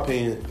house, in my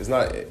opinion, is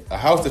not a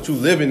house that you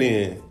living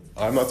in.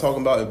 I'm not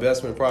talking about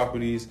investment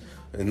properties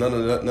and none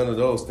of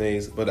those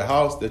things. But a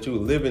house that you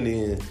living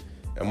in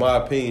my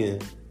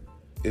opinion,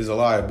 is a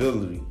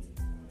liability.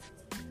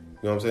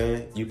 You know what I'm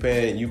saying? You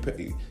pay,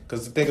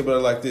 because think about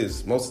it like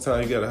this. Most of the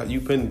time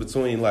you paying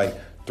between like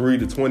 3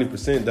 to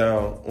 20%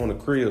 down on a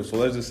crib. So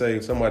let's just say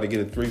somebody get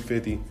a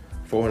 $350,000,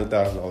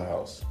 $400,000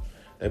 house.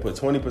 They put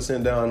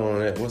 20% down on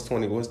that. What's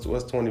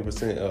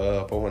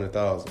 20%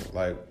 400,000?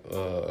 Like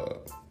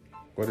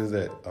what is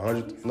that?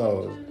 100?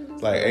 No,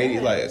 it's like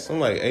 80, something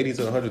like 80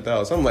 to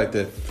 100,000, something like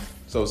that.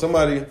 So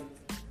somebody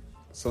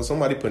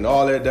putting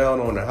all that down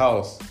on the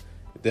house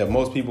that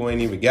most people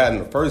ain't even got in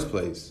the first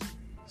place.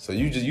 So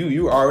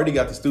you already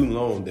got the student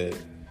loan debt.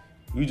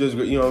 You just,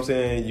 you know what I'm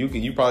saying?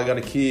 You probably got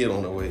a kid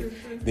on the way.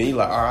 Mm-hmm. Then you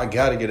like, all right, I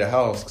gotta get a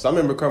house. Cause I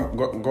remember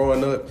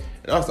growing up,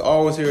 and I used to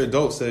always hear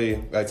adults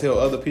say, like, tell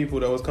other people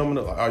that was coming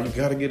up, like, oh, you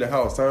gotta get a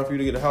house. Time for you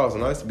to get a house.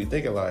 And I used to be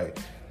thinking like,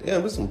 damn,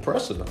 there's some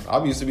pressure.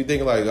 I used to be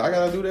thinking like, I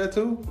gotta do that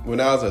too.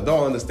 When I was an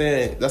adult, I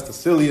understand that's the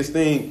silliest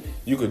thing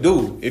you could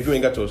do if you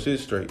ain't got your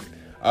shit straight.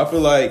 I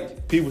feel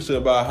like people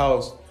should buy a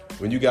house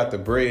when you got the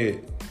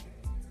bread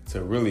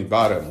to really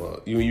buy that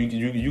mug.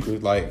 You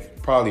could like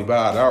probably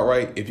buy it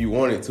outright if you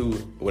wanted to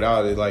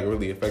without it like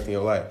really affecting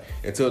your life.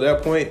 Until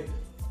that point,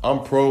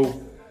 I'm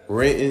pro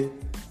renting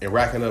and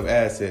racking up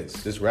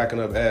assets. Just racking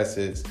up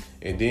assets,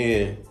 and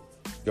then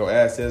your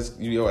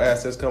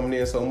assets coming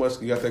in so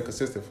much, you got that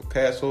consistent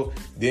cash flow,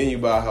 then you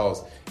buy a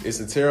house.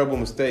 It's a terrible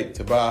mistake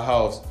to buy a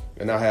house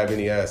and not have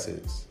any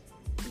assets.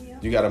 Yeah.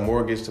 You got a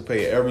mortgage to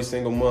pay every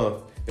single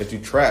month that you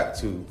trapped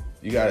to.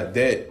 You got a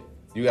debt.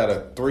 You got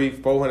a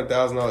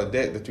 $400,000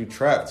 debt that you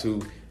trapped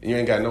to, and you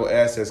ain't got no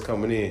assets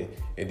coming in.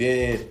 And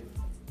then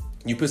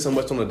you put so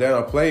much on the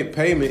down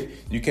payment,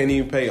 you can't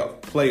even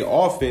play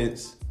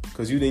offense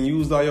because you didn't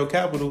use all your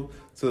capital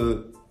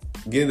to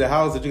get in the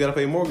house that you got to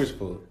pay mortgage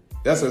for.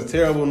 That's a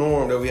terrible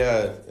norm that we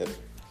had.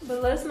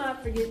 But let's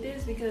not forget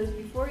this, because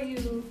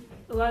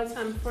a lot of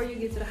times before you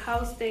get to the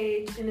house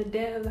stage and the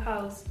debt of the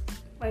house,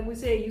 like we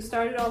said, you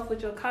started off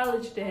with your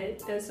college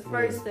debt. That's the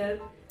first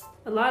step.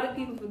 A lot of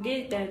people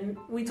forget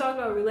that. We talk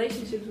about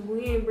relationships, but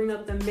we didn't bring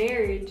up the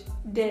marriage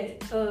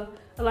debt. A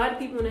lot of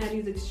people have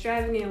these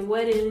extravagant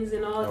weddings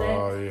and all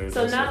that. Yeah,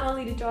 so not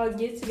only did y'all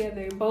get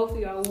together, both of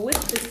y'all,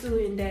 with the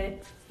student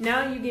debt,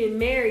 now you get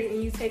married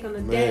and you take on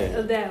the debt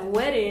of that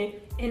wedding.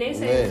 And they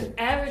say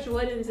average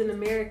weddings in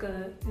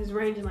America is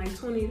ranging like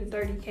 20 to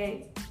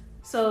 30K.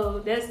 So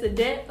that's the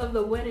debt of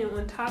the wedding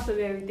on top of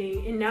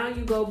everything. And now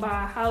you go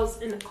buy a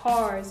house and the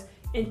cars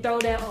and throw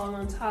that all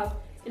on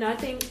top. And I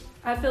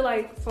feel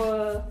like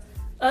for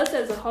us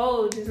as a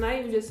whole, it's not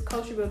even just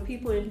culture, but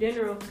people in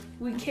general,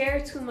 we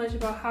care too much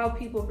about how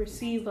people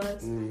perceive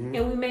us. Mm-hmm.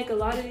 And we make a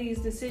lot of these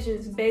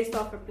decisions based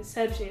off of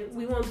perception.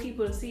 We want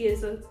people to see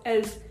us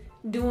as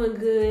doing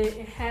good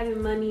and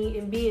having money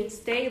and being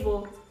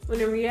stable. When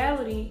in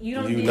reality, you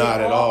don't. You not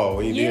at all.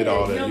 When you did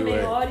all that, you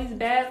made all these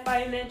bad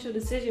financial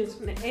decisions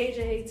from the age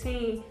of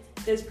 18.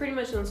 That's pretty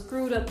much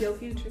screwed up your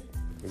future.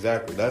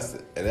 Exactly. That's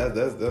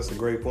a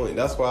great point.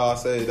 That's why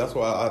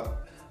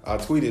I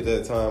tweeted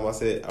that time. I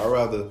said I'd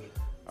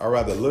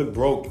rather look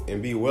broke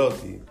and be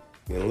wealthy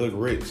than look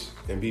rich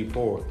and be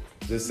poor.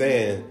 Just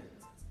saying,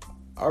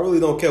 I really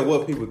don't care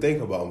what people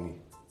think about me.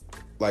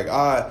 Like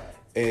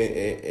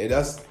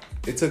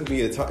It took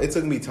me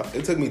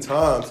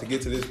time to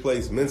get to this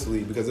place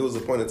mentally, because it was a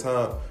point in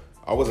time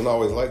I wasn't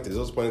always like this.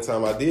 There was a point in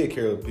time I did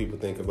care what people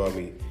think about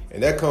me.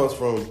 And that comes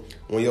from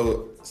when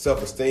your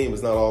self-esteem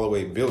is not all the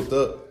way built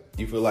up.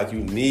 You feel like you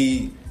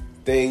need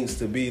things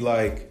to feel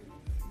like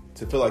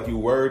you're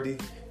worthy.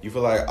 You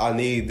feel like, I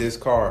need this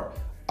car,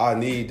 I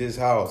need this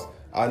house,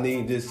 I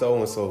need this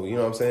so-and-so. You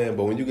know what I'm saying?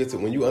 But when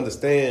you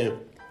understand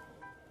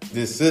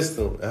this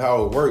system and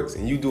how it works,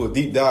 and you do a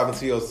deep dive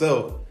into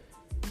yourself,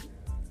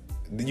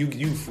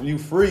 you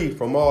free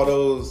from all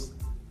those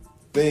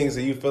things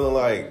that you feeling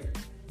like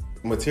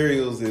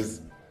materials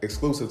is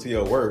exclusive to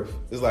your worth.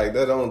 It's like,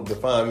 that don't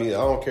define me. I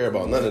don't care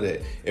about none of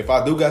that. If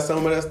I do got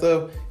some of that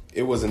stuff,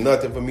 it wasn't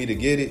nothing for me to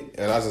get it,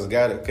 and I just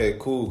got it. Okay,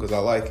 cool, because I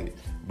like it.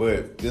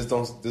 But this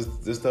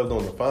stuff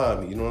don't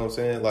define me. You know what I'm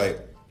saying? Like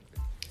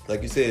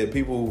you said,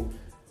 people.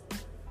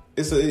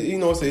 It's a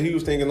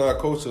huge thing in our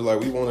culture. Like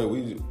we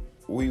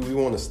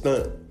want to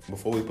stunt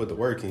before we put the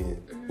work in,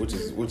 which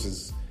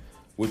is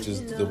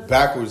the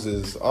backwards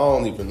is, I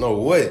don't even know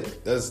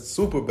what. That's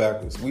super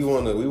backwards. We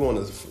want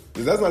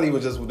to. That's not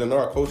even just within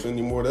our culture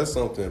anymore. That's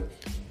something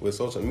with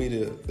social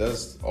media.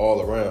 That's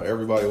all around.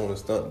 Everybody want to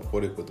stunt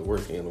before they put the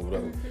work in or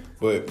whatever. Mm-hmm.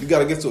 But you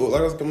gotta get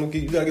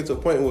to a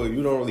point where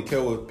you don't really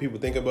care what people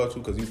think about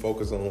you, because you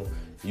focus on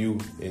you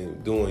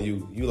and doing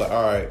you. You like,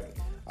 all right,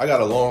 I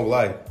got a long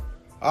life.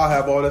 I'll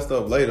have all that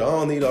stuff later. I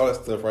don't need all that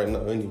stuff right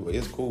now anyway.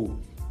 It's cool.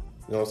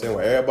 You know what I'm saying?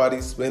 When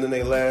everybody's spending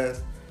their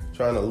last,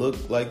 trying to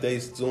look like they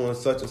doing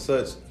such and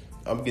such,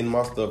 I'm getting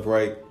my stuff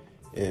right,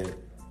 and you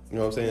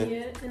know what I'm saying?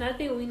 Yeah, and I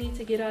think we need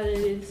to get out of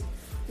this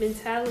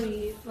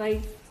mentality,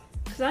 like,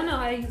 because I know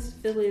I used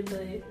to feel it,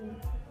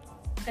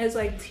 but as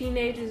like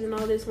teenagers and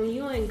all this, when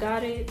you ain't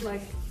got it,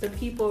 like the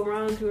people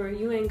around you, or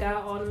you ain't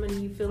got all the money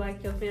you feel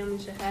like your family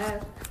should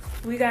have,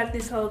 we got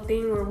this whole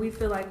thing where we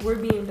feel like we're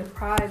being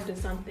deprived of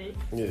something.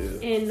 Yeah.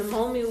 And the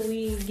moment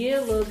we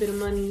get a little bit of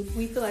money,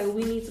 we feel like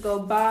we need to go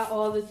buy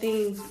all the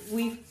things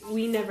we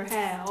never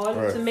had,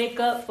 to make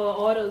up for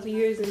all those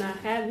years of not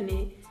having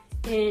it.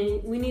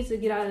 And we need to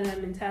get out of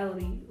that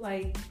mentality,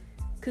 like,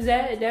 because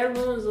that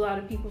ruins a lot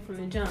of people from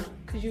the jump.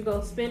 Because you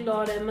go spend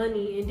all that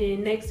money, and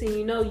then next thing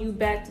you know, you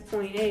back to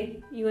point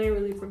A. You ain't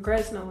really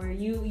progressed nowhere.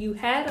 You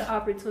had an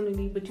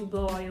opportunity, but you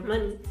blow all your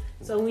money.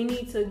 So we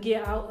need to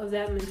get out of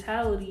that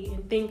mentality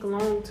and think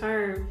long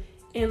term,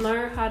 and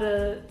learn how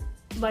to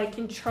like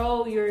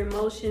control your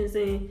emotions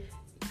and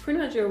pretty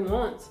much your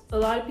wants. A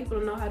lot of people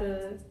don't know how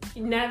to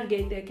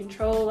navigate that,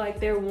 control like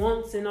their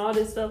wants and all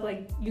this stuff.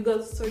 Like, you go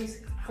to the store, you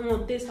say, I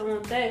want this, I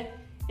want that.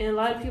 And a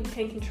lot of people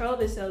can't control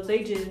themselves.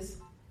 They just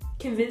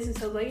convince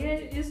themselves like, yeah,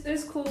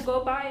 it's cool,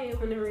 go buy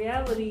it. When in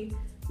reality,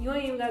 you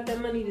ain't even got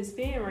that money to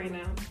spend right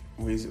now.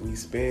 We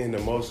spend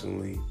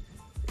emotionally,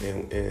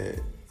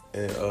 and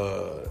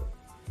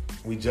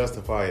we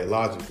justify it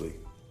logically,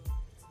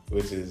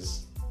 which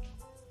is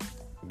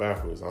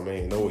backwards. I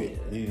mean, no,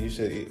 you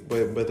should,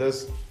 but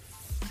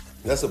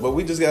but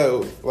we just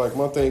got, like,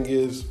 my thing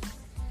is,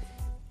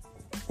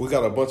 we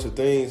got a bunch of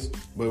things,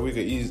 but we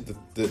could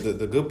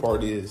the good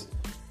part is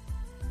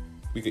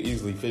we could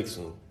easily fix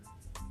them.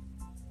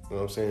 You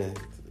know what I'm saying?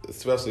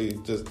 Especially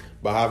just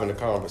by having a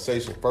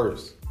conversation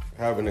first,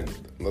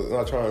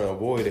 not trying to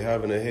avoid it,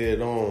 having it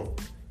head on.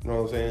 You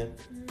know what I'm saying?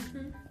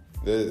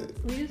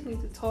 Mm-hmm. We just need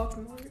to talk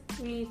more.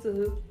 We need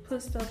to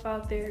put stuff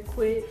out there,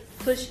 quit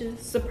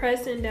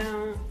suppressing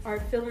down our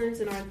feelings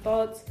and our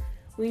thoughts.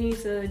 We need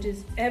to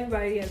just,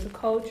 everybody as a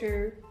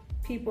culture,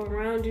 people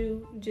around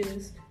you,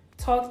 just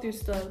talk through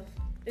stuff.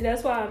 And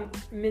that's why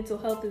mental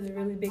health is a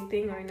really big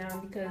thing right now,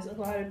 because a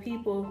lot of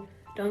people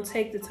don't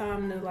take the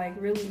time to like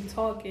really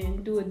talk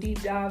and do a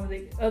deep dive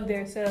of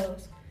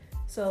themselves.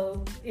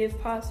 So if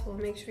possible,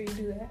 make sure you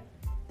do that.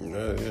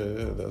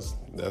 Yeah.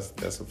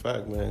 That's a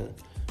fact, man.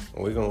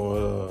 We're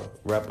gonna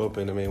wrap up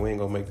in a minute. We ain't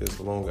gonna make this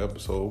a long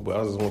episode, but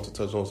I just want to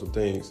touch on some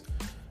things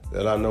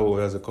that I know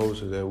as a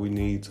coach that we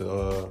need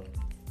to,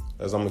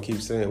 as I'm gonna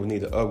keep saying, we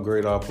need to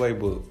upgrade our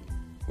playbook.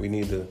 We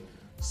need to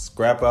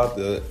scrap out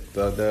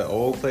that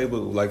old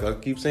playbook. Like I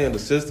keep saying, the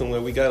system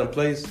that we got in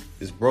place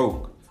is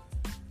broke.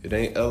 It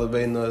ain't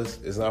elevating us.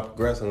 It's not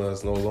progressing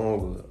us no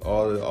longer.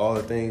 All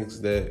the things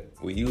that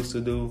we used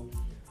to do.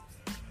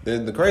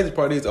 The crazy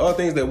part is all the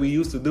things that we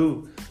used to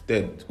do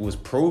that was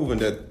proven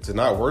that to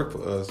not work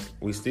for us,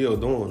 we still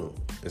doing them.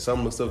 And some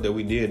of the stuff that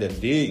we did that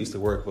did used to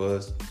work for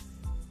us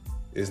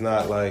is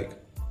not like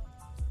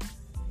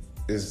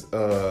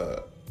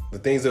the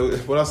things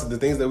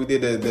that we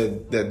did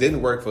that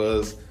didn't work for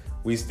us.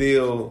 We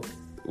still,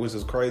 which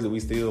is crazy, we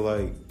still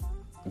like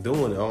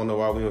doing it. I don't know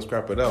why we don't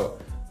scrap it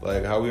out.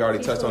 Like how we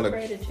already touched on and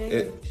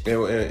we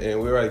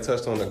already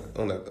touched on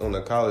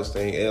the college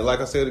thing. And like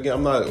I said again,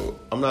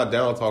 I'm not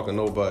down talking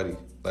nobody.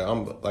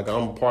 I'm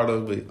a part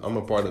of it. I'm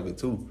a part of it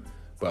too.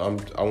 But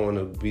I want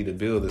to be the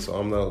builder. So I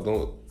don't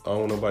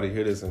want nobody to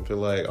hear this and feel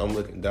like I'm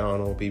looking down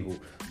on people.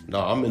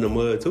 No, I'm in the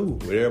mud too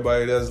with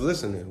everybody that's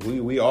listening.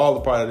 We all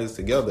a part of this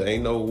together.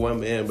 Ain't no one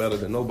man better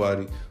than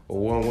nobody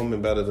or one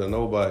woman better than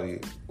nobody.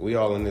 We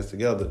all in this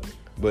together.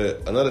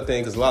 But another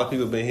thing, because a lot of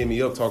people been hitting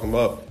me up talking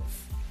about.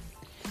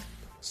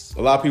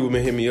 A lot of people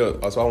been hitting me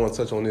up, so I want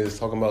to touch on this,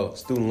 talking about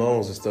student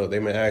loans and stuff. They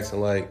been asking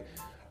like,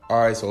 all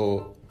right,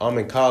 so I'm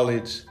in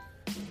college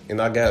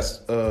and I got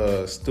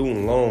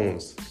student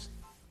loans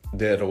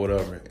debt or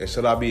whatever, and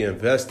should I be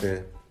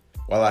investing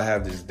while I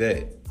have this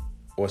debt,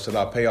 or should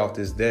I pay off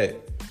this debt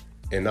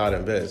and not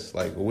invest?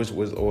 Like,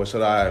 or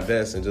should I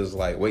invest and just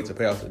like wait to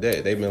pay off the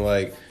debt? They've been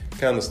like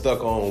kind of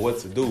stuck on what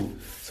to do.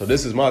 So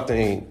this is my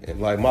thing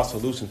and like my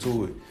solution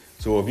to it.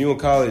 So if you in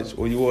college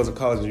or you was in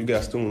college and you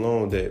got student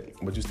loan debt,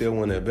 but you still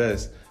want to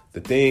invest, the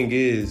thing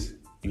is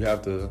you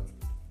have to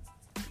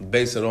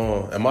base it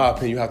on, in my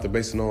opinion, you have to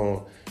base it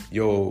on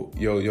your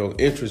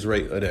interest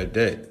rate of that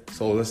debt.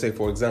 So let's say,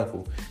 for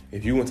example,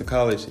 if you went to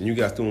college and you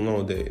got student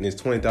loan debt and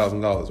it's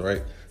 $20,000,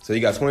 right? So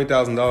you got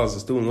 $20,000 of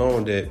student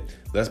loan debt,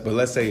 but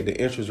let's say the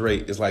interest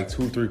rate is like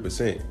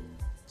 2-3%.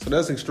 So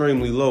that's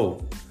extremely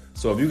low.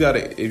 So if you got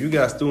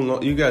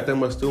that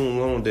much student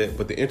loan debt,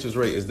 but the interest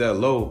rate is that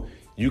low,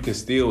 you can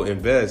still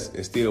invest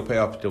and still pay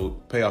off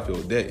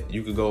your debt.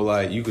 You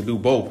could you could do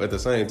both at the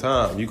same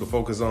time. You could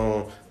focus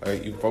on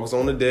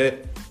the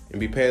debt and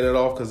be paying it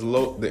off because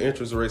the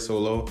interest rate's so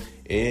low,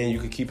 and you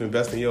could keep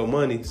investing your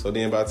money. So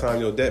then by the time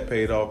your debt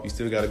paid off, you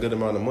still got a good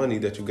amount of money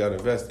that you got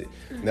invested.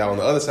 Mm-hmm. Now on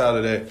the other side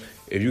of that,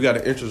 if you got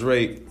an interest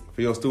rate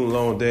for your student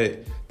loan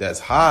debt that's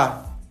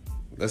high,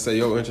 let's say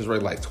your interest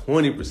rate like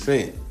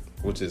 20%,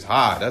 which is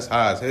high. That's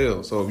high as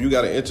hell. So if you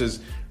got an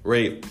interest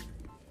rate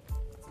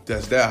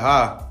that's that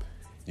high,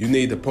 you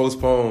need to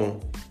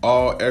postpone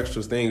all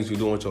extra things you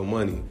do with your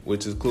money,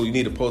 which is cool. You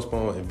need to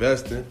postpone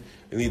investing.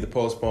 You need to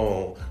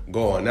postpone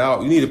going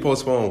out. You need to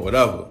postpone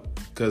whatever.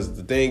 Because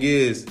the thing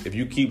is, if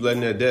you keep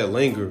letting that debt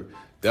linger,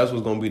 that's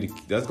gonna be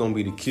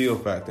the kill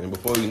factor. And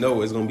before you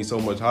know it, it's gonna be so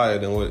much higher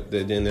than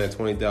that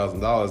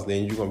 $20,000.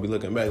 Then you're gonna be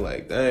looking back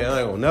like, dang,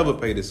 I ain't gonna never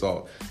pay this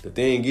off. The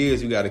thing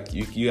is, you gotta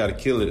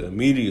kill it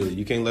immediately.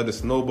 You can't let it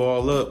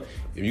snowball up.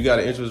 If you got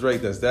an interest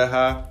rate that's that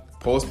high,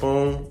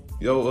 postpone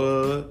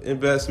your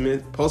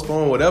investment,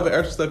 postpone whatever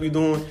extra stuff you're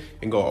doing,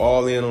 and go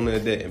all in on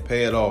that debt and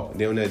pay it off.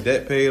 And then when that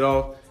debt paid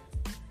off,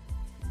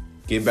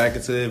 get back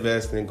into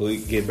investing,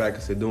 get back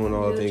into doing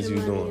all the things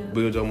you're doing. Up.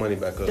 Build your money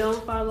back up.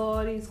 Don't follow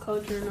all these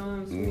culture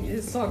norms we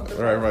just talked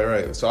about.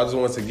 Right. So I just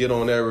wanted to get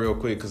on that real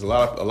quick because a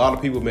lot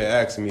of people been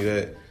asking me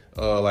that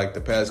like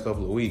the past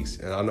couple of weeks,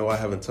 and I know I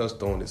haven't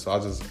touched on it, so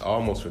I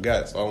almost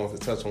forgot. So I want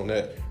to touch on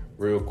that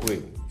real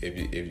quick.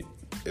 If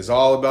it's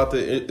all about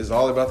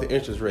the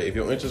interest rate. If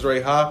your interest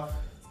rate high,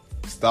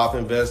 stop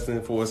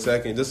investing for a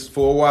second, just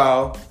for a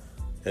while,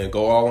 and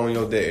go all on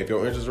your debt. If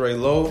your interest rate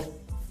low,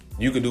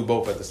 you can do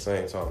both at the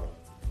same time,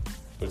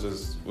 which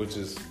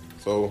is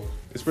so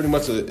it's pretty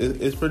much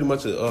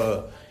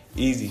a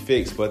easy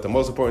fix. But the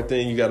most important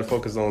thing you got to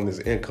focus on is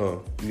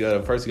income. You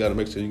got to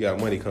make sure you got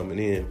money coming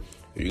in.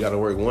 If you got to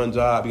work one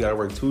job, you got to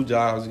work two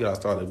jobs, you got to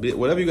start a bit.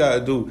 Whatever you got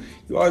to do,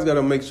 you always got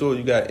to make sure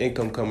you got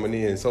income coming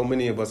in. So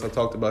many of us, I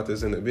talked about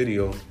this in the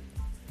video.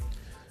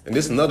 And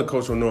this is another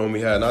cultural norm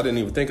we had, and I didn't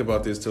even think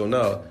about this till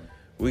now.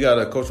 We got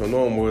a cultural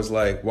norm where it's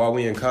like while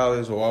we in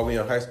college or while we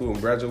in high school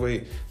and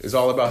graduate, it's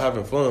all about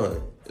having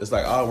fun. It's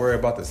like, I'll worry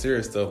about the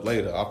serious stuff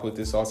later. I'll put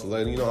this off to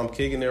later. You know, I'm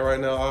kicking it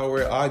right now.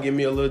 I'll give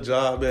me a little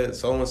job at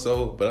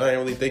so-and-so, but I ain't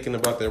really thinking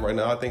about that right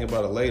now. I'll think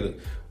about it later.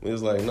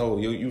 It's like, no,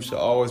 you should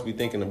always be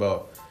thinking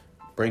about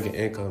bringing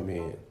income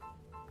in,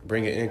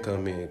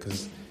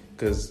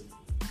 because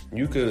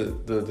you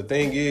could. The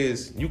thing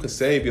is, you could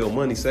save your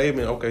money. Saving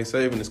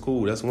is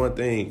cool. That's one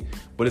thing,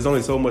 but it's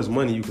only so much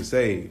money you can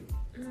save.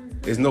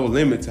 There's no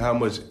limit to how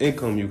much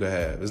income you can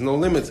have. There's no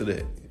limit to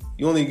that.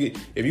 You only get,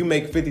 if you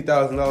make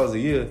 $50,000 a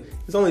year,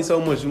 it's only so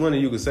much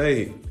money you can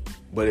save.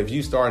 But if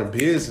you starting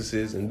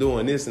businesses and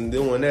doing this and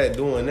doing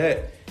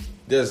that,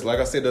 there's, like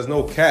I said, there's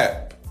no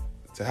cap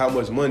to how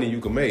much money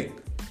you can make.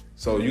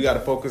 So you got to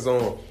focus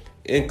on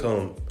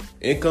income.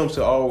 Income should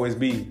always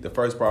be the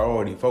first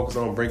priority. Focus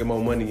on bringing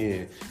more money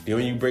in. Then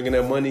when you bringing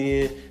that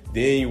money in,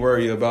 then you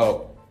worry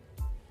about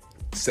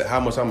how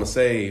much I'm going to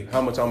save,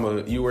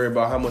 you worry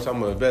about how much I'm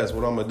going to invest,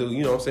 what I'm going to do,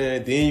 you know what I'm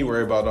saying? Then you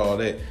worry about all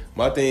that.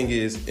 My thing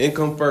is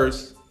income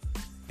first,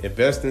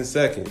 investing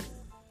second.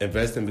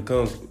 Investing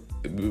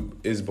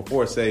is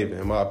before saving,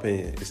 in my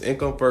opinion. It's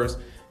income first,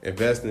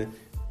 investing,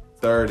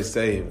 third is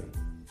saving.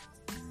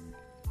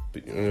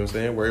 You know what I'm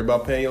saying? Worry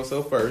about paying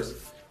yourself first,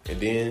 and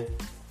then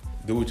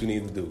do what you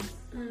need to do.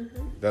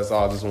 Mm-hmm. That's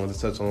all. I just wanted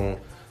to touch on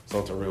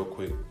something real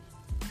quick.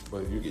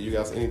 But you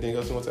guys, anything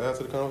else you want to add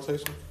to the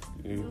conversation?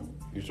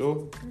 You sure?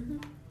 Mm-hmm.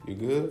 You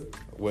good?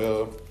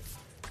 Well,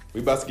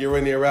 we about to get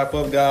ready to wrap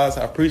up, guys.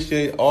 I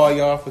appreciate all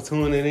y'all for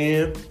tuning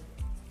in.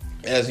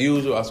 As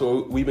usual, I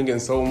swear we've been getting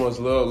so much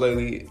love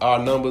lately. Our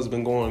numbers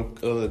been going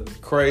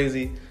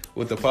crazy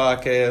with the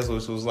podcast,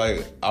 which was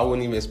like, I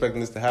wasn't even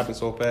expecting this to happen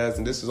so fast.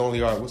 And this is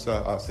only our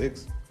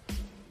six?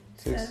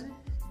 7?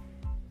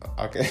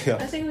 Okay.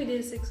 I think we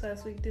did 6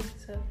 last week. This is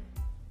 7.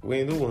 We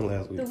ain't do one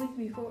last week. The week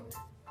before.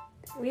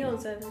 We on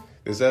 7.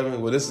 The 7?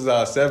 Well, this is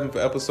our 7th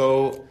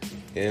episode,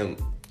 and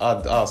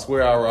I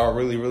swear I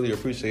really, really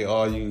appreciate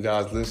all you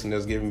guys listening,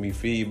 that's giving me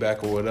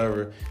feedback or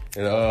whatever.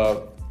 And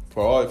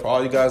for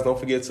all you guys, don't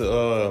forget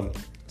to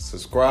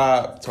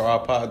subscribe to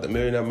our the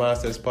Millionaire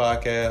Mindsets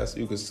podcast.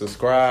 You can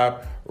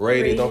subscribe,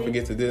 rate it. Don't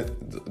forget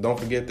that. Don't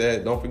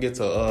forget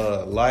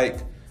to like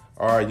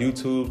our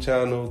YouTube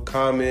channel,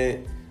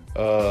 comment,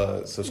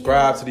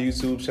 subscribe to the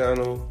YouTube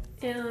channel.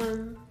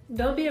 And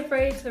don't be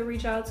afraid to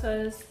reach out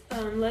to us.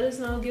 Let us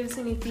know. Give us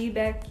any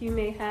feedback you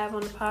may have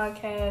on the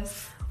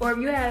podcast. Or if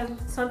you have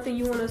something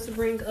you want us to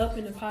bring up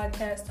in the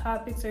podcast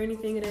topics or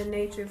anything of that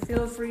nature,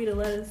 feel free to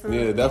let us know.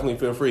 Yeah, definitely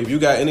feel free. If you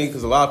got any,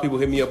 because a lot of people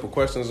hit me up with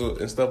questions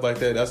and stuff like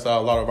that. That's how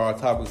a lot of our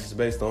topics is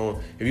based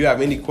on. If you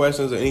have any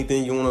questions or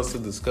anything you want us to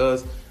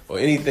discuss or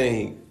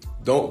anything,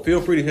 don't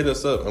feel free to hit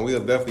us up, and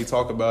we'll definitely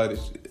talk about it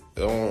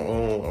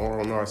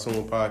on our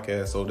soon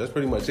podcast. So that's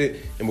pretty much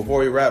it. And before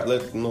we wrap,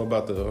 let them know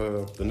about the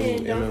new.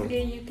 And don't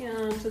forget, you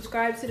can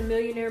subscribe to the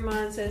Millionaire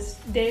Mindsets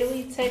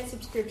daily text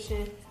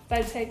subscription by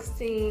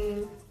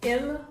texting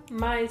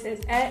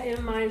M-Mindsets at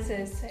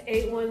M-Mindsets to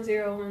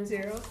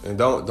 81010. And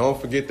don't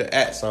forget the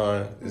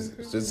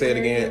 @. Just say it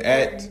again,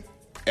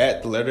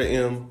 at the letter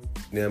M,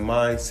 then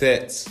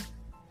Mindsets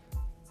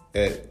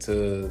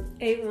to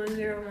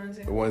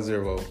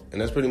 81010. And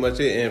that's pretty much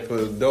it. And for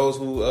those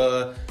who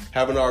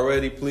haven't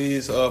already,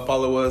 please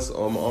follow us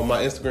on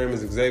my Instagram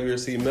is Xavier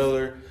C.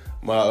 Miller.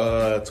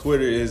 My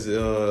Twitter is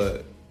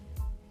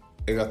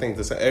I think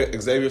the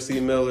Xavier C.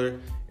 Miller.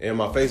 And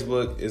my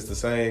Facebook is the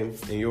same.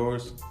 And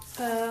yours?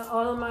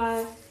 All of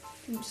my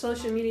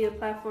social media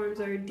platforms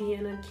are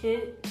Deanna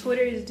Kent.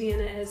 Twitter is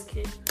Deanna S.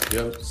 Kent.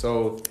 Yep.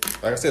 So,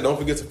 like I said, don't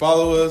forget to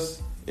follow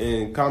us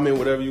and comment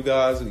whatever you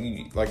guys,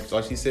 like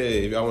she said,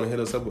 if y'all want to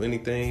hit us up with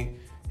anything,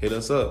 hit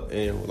us up.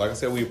 And like I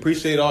said, we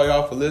appreciate all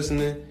y'all for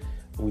listening.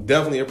 We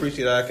definitely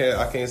appreciate it.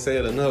 I can't say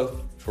it enough,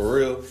 for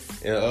real.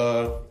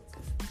 And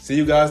see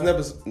you guys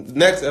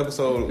next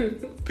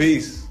episode.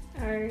 Peace.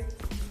 All right.